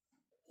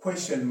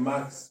question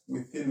marks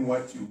within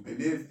what you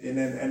believe in,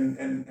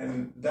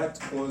 and that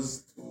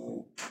goes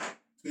to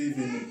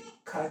even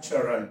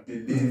cultural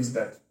beliefs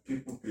that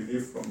people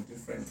believe from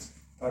different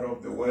part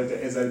of the world.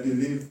 As I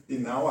believe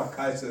in our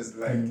cultures,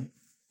 like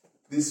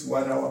this is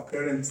what our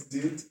parents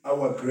did,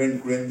 our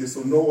grand,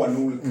 so no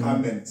one will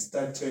come and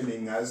start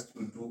telling us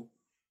to do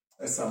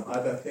some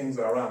other things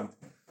around.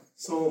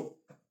 So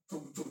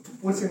to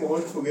putting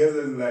all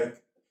together,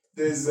 like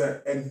there's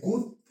a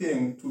good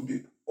thing to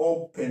be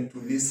open to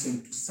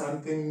listen to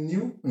something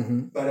new,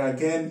 but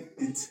again,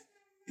 it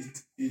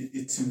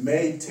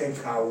may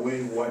take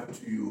away what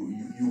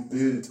you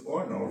built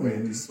on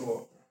already.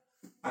 So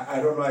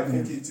I don't know. I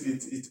think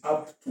it's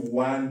up to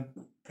one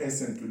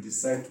person to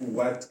decide to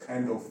what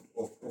kind of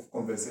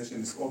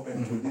conversation is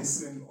open to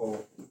listen,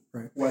 or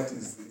what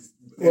is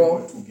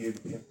able to give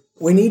him.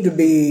 We need to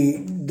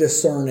be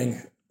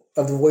discerning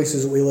of the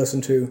voices that we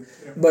listen to.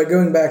 Yeah. But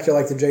going back to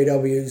like the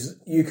JWs,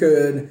 you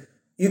could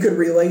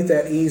relate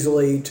that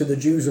easily to the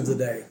Jews of the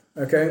day,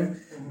 okay?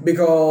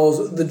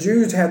 Because the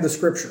Jews had the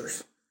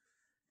scriptures,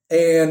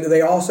 and they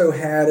also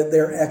had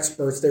their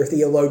experts, their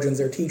theologians,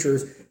 their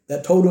teachers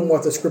that told them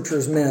what the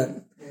scriptures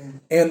meant,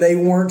 and they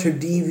weren't to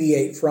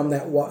deviate from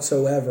that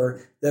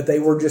whatsoever, that they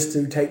were just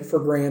to take for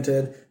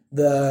granted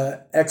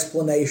the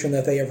explanation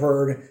that they have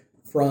heard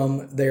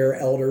from their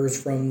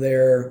elders, from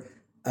their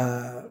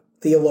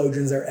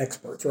theologians, their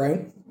experts,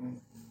 right?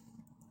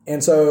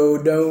 And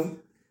so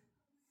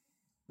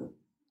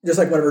just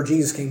like whenever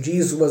Jesus came,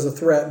 Jesus was a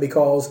threat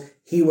because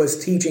he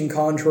was teaching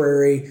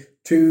contrary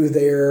to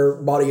their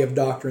body of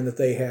doctrine that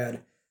they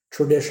had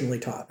traditionally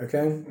taught,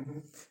 okay?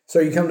 So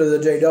you come to the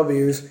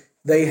JWs,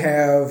 they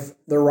have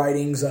the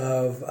writings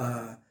of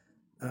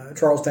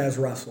Charles Taze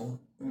Russell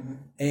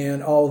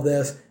and all of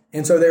this.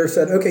 And so they're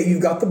said, okay,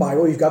 you've got the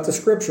Bible, you've got the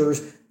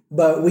scriptures,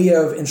 but we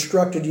have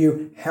instructed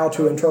you how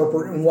to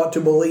interpret and what to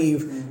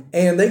believe.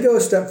 And they go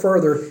a step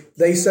further.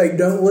 They say,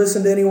 don't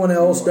listen to anyone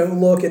else, don't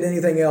look at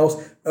anything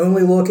else,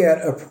 only look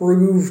at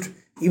approved,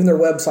 even their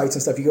websites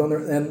and stuff. You go in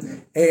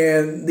there,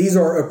 and these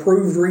are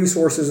approved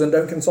resources, and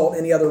don't consult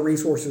any other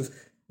resources.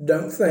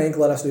 Don't think,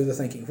 let us do the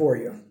thinking for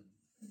you.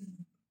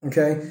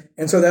 Okay?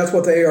 And so that's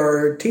what they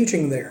are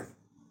teaching there.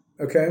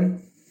 Okay?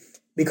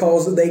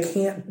 Because they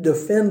can't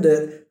defend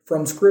it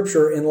from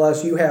Scripture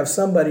unless you have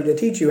somebody to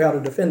teach you how to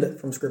defend it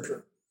from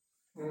Scripture.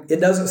 It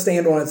doesn't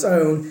stand on its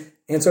own,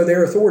 and so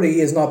their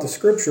authority is not the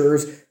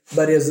Scriptures,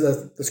 but is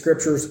the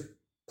Scriptures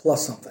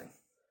plus something.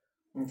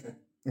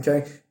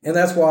 Okay? And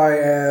that's why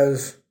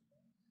as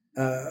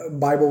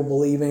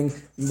Bible-believing,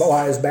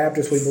 why as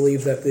Baptists we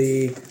believe that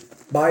the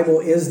Bible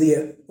is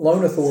the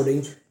lone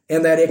authority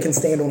and that it can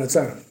stand on its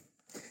own.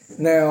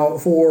 Now,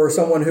 for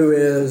someone who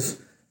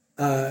is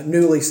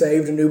newly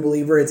saved, a new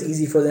believer, it's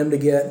easy for them to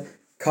get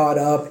caught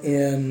up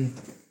in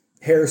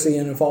heresy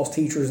and false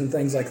teachers and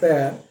things like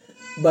that.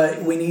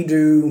 But we need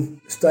to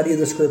study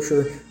the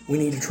Scripture. We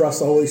need to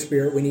trust the Holy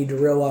Spirit. We need to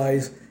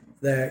realize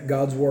that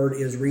God's Word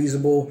is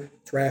reasonable,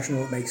 it's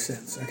rational, it makes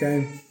sense,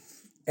 okay?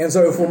 And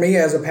so for me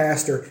as a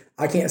pastor,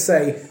 I can't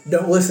say,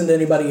 don't listen to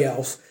anybody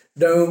else.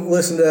 Don't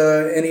listen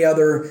to any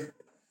other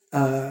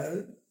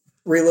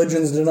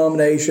religions,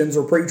 denominations,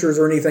 or preachers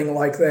or anything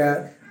like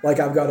that. Like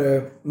I've got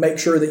to make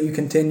sure that you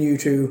continue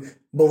to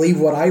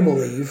believe what I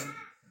believe.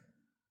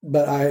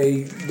 But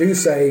I do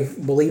say,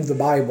 believe the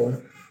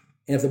Bible.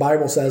 And if the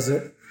Bible says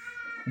it,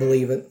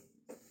 believe it.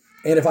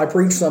 And if I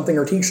preach something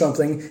or teach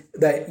something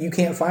that you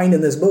can't find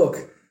in this book,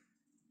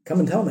 come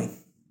and tell me.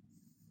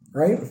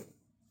 Right?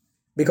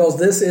 Because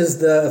this is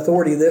the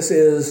authority, this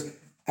is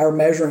our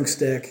measuring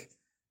stick,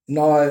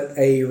 not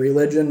a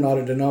religion, not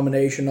a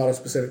denomination, not a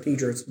specific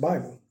teacher, it's the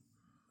Bible.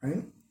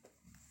 Right?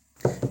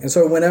 And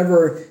so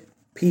whenever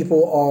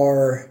people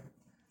are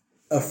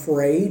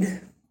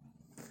afraid,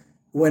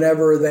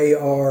 whenever they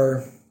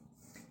are,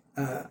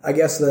 I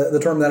guess the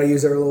term that I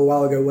used there a little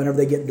while ago, whenever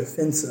they get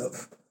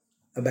defensive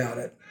about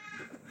it,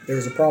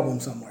 there's a problem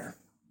somewhere.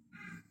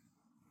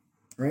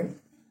 Right?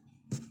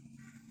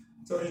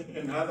 So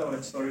in other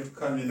words, sorry to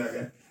come in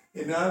again.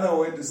 In other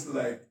words, it's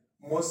like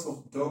most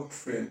of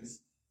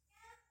doctrines,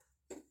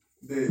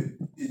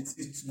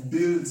 it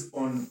builds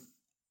on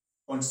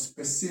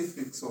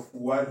specifics of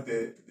what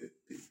the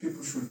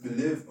people should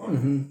believe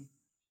on.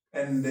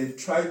 And they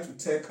try to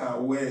take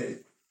away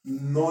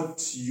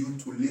not you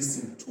to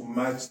listen to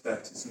much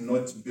that is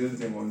not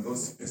building on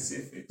those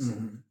specifics.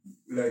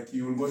 Like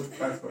you will go to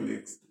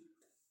Catholics.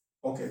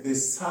 Okay,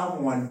 there's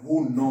someone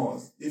who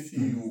knows. If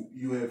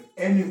you have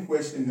any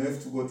question, you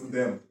have to go to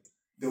them.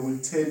 They will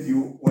tell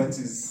you what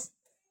is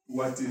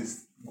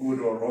good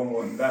or wrong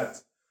on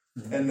that.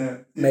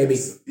 And maybe.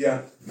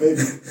 Yeah,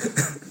 maybe.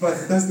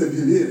 But that's the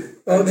belief.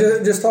 Well,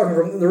 just talking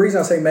from the reason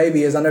I say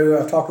maybe is I know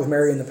I've talked with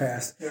Mary in the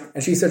past,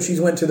 and she said she's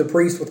went to the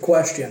priest with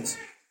questions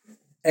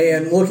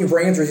and looking for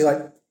answers. He's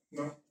like,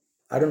 no,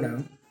 I don't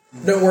know.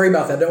 Don't worry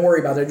about that. Don't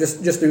worry about that.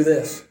 Just do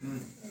this.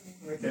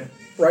 Okay.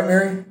 Right,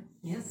 Mary?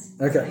 Yes.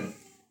 Okay.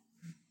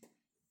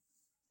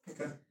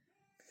 Okay.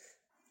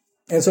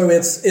 And so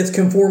it's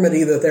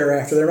conformity that they're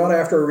after. They're not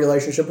after a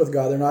relationship with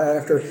God. They're not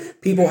after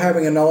people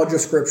having a knowledge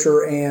of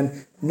Scripture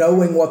and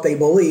knowing what they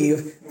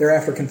believe. They're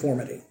after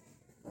conformity.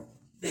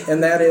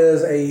 And that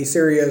is a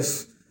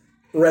serious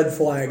red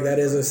flag. That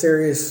is a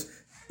serious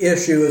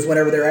issue is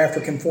whenever they're after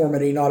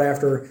conformity, not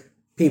after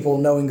people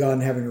knowing God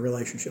and having a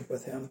relationship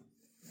with Him.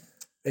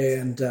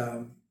 And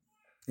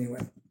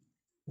anyway.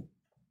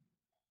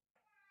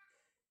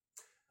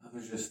 I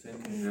was just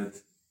thinking that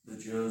the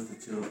Jews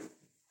that you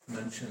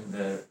mentioned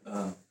there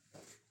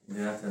in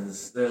the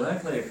Athens, they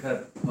likely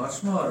had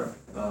much more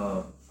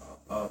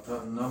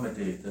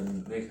autonomy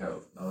than we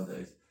have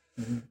nowadays.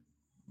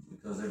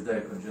 Because if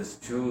they could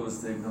just choose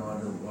to ignore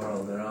the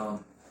world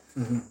around,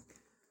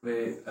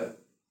 we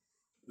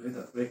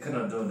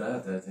cannot do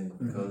that, I think,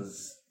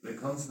 because we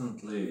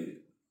constantly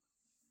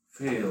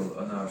feel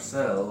on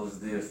ourselves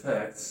the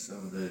effects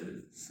of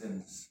the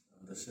sins,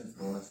 of the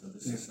sinfulness of the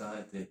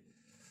society.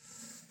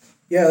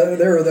 Yeah,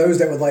 there are those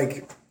that would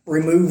like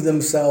remove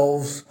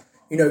themselves,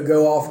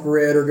 go off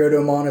grid or go to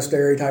a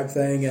monastery type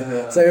thing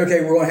and say, okay,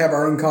 we're going to have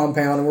our own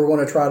compound and we're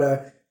going to try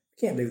to.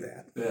 Can't do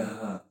that.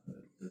 Yeah,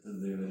 that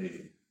would be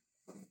very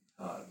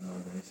hard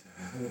nowadays.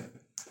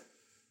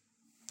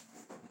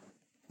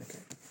 Okay.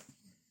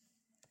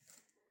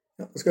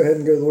 Let's go ahead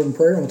and go to the Lord in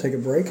prayer, and we'll take a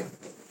break.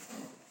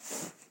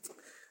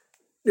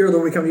 Dear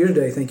Lord, we come to you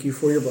today. Thank you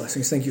for your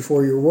blessings. Thank you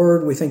for your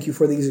word. We thank you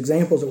for these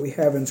examples that we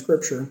have in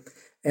Scripture.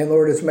 And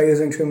Lord, it's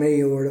amazing to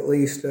me, Lord, at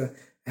least,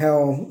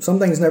 how some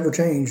things never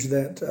change,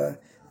 that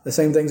the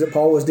same things that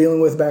Paul was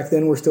dealing with back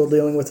then we're still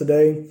dealing with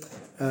today.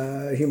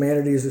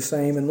 Humanity is the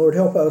same. And Lord,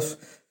 help us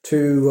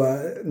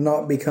to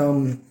not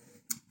become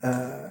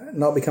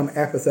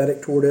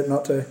apathetic toward it,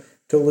 not to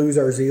lose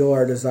our zeal,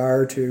 our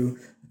desire to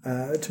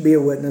be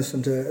a witness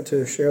and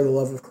to share the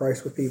love of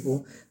Christ with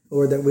people.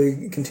 Lord, that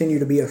we continue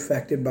to be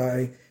affected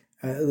by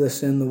the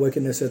sin, the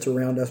wickedness that's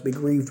around us, be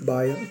grieved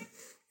by it.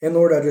 And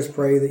Lord, I just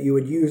pray that you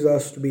would use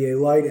us to be a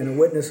light and a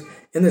witness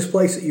in this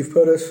place that you've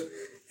put us.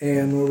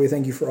 And Lord, we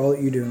thank you for all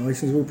that you do. And all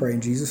these things we pray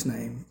in Jesus'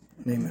 name.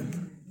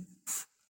 Amen.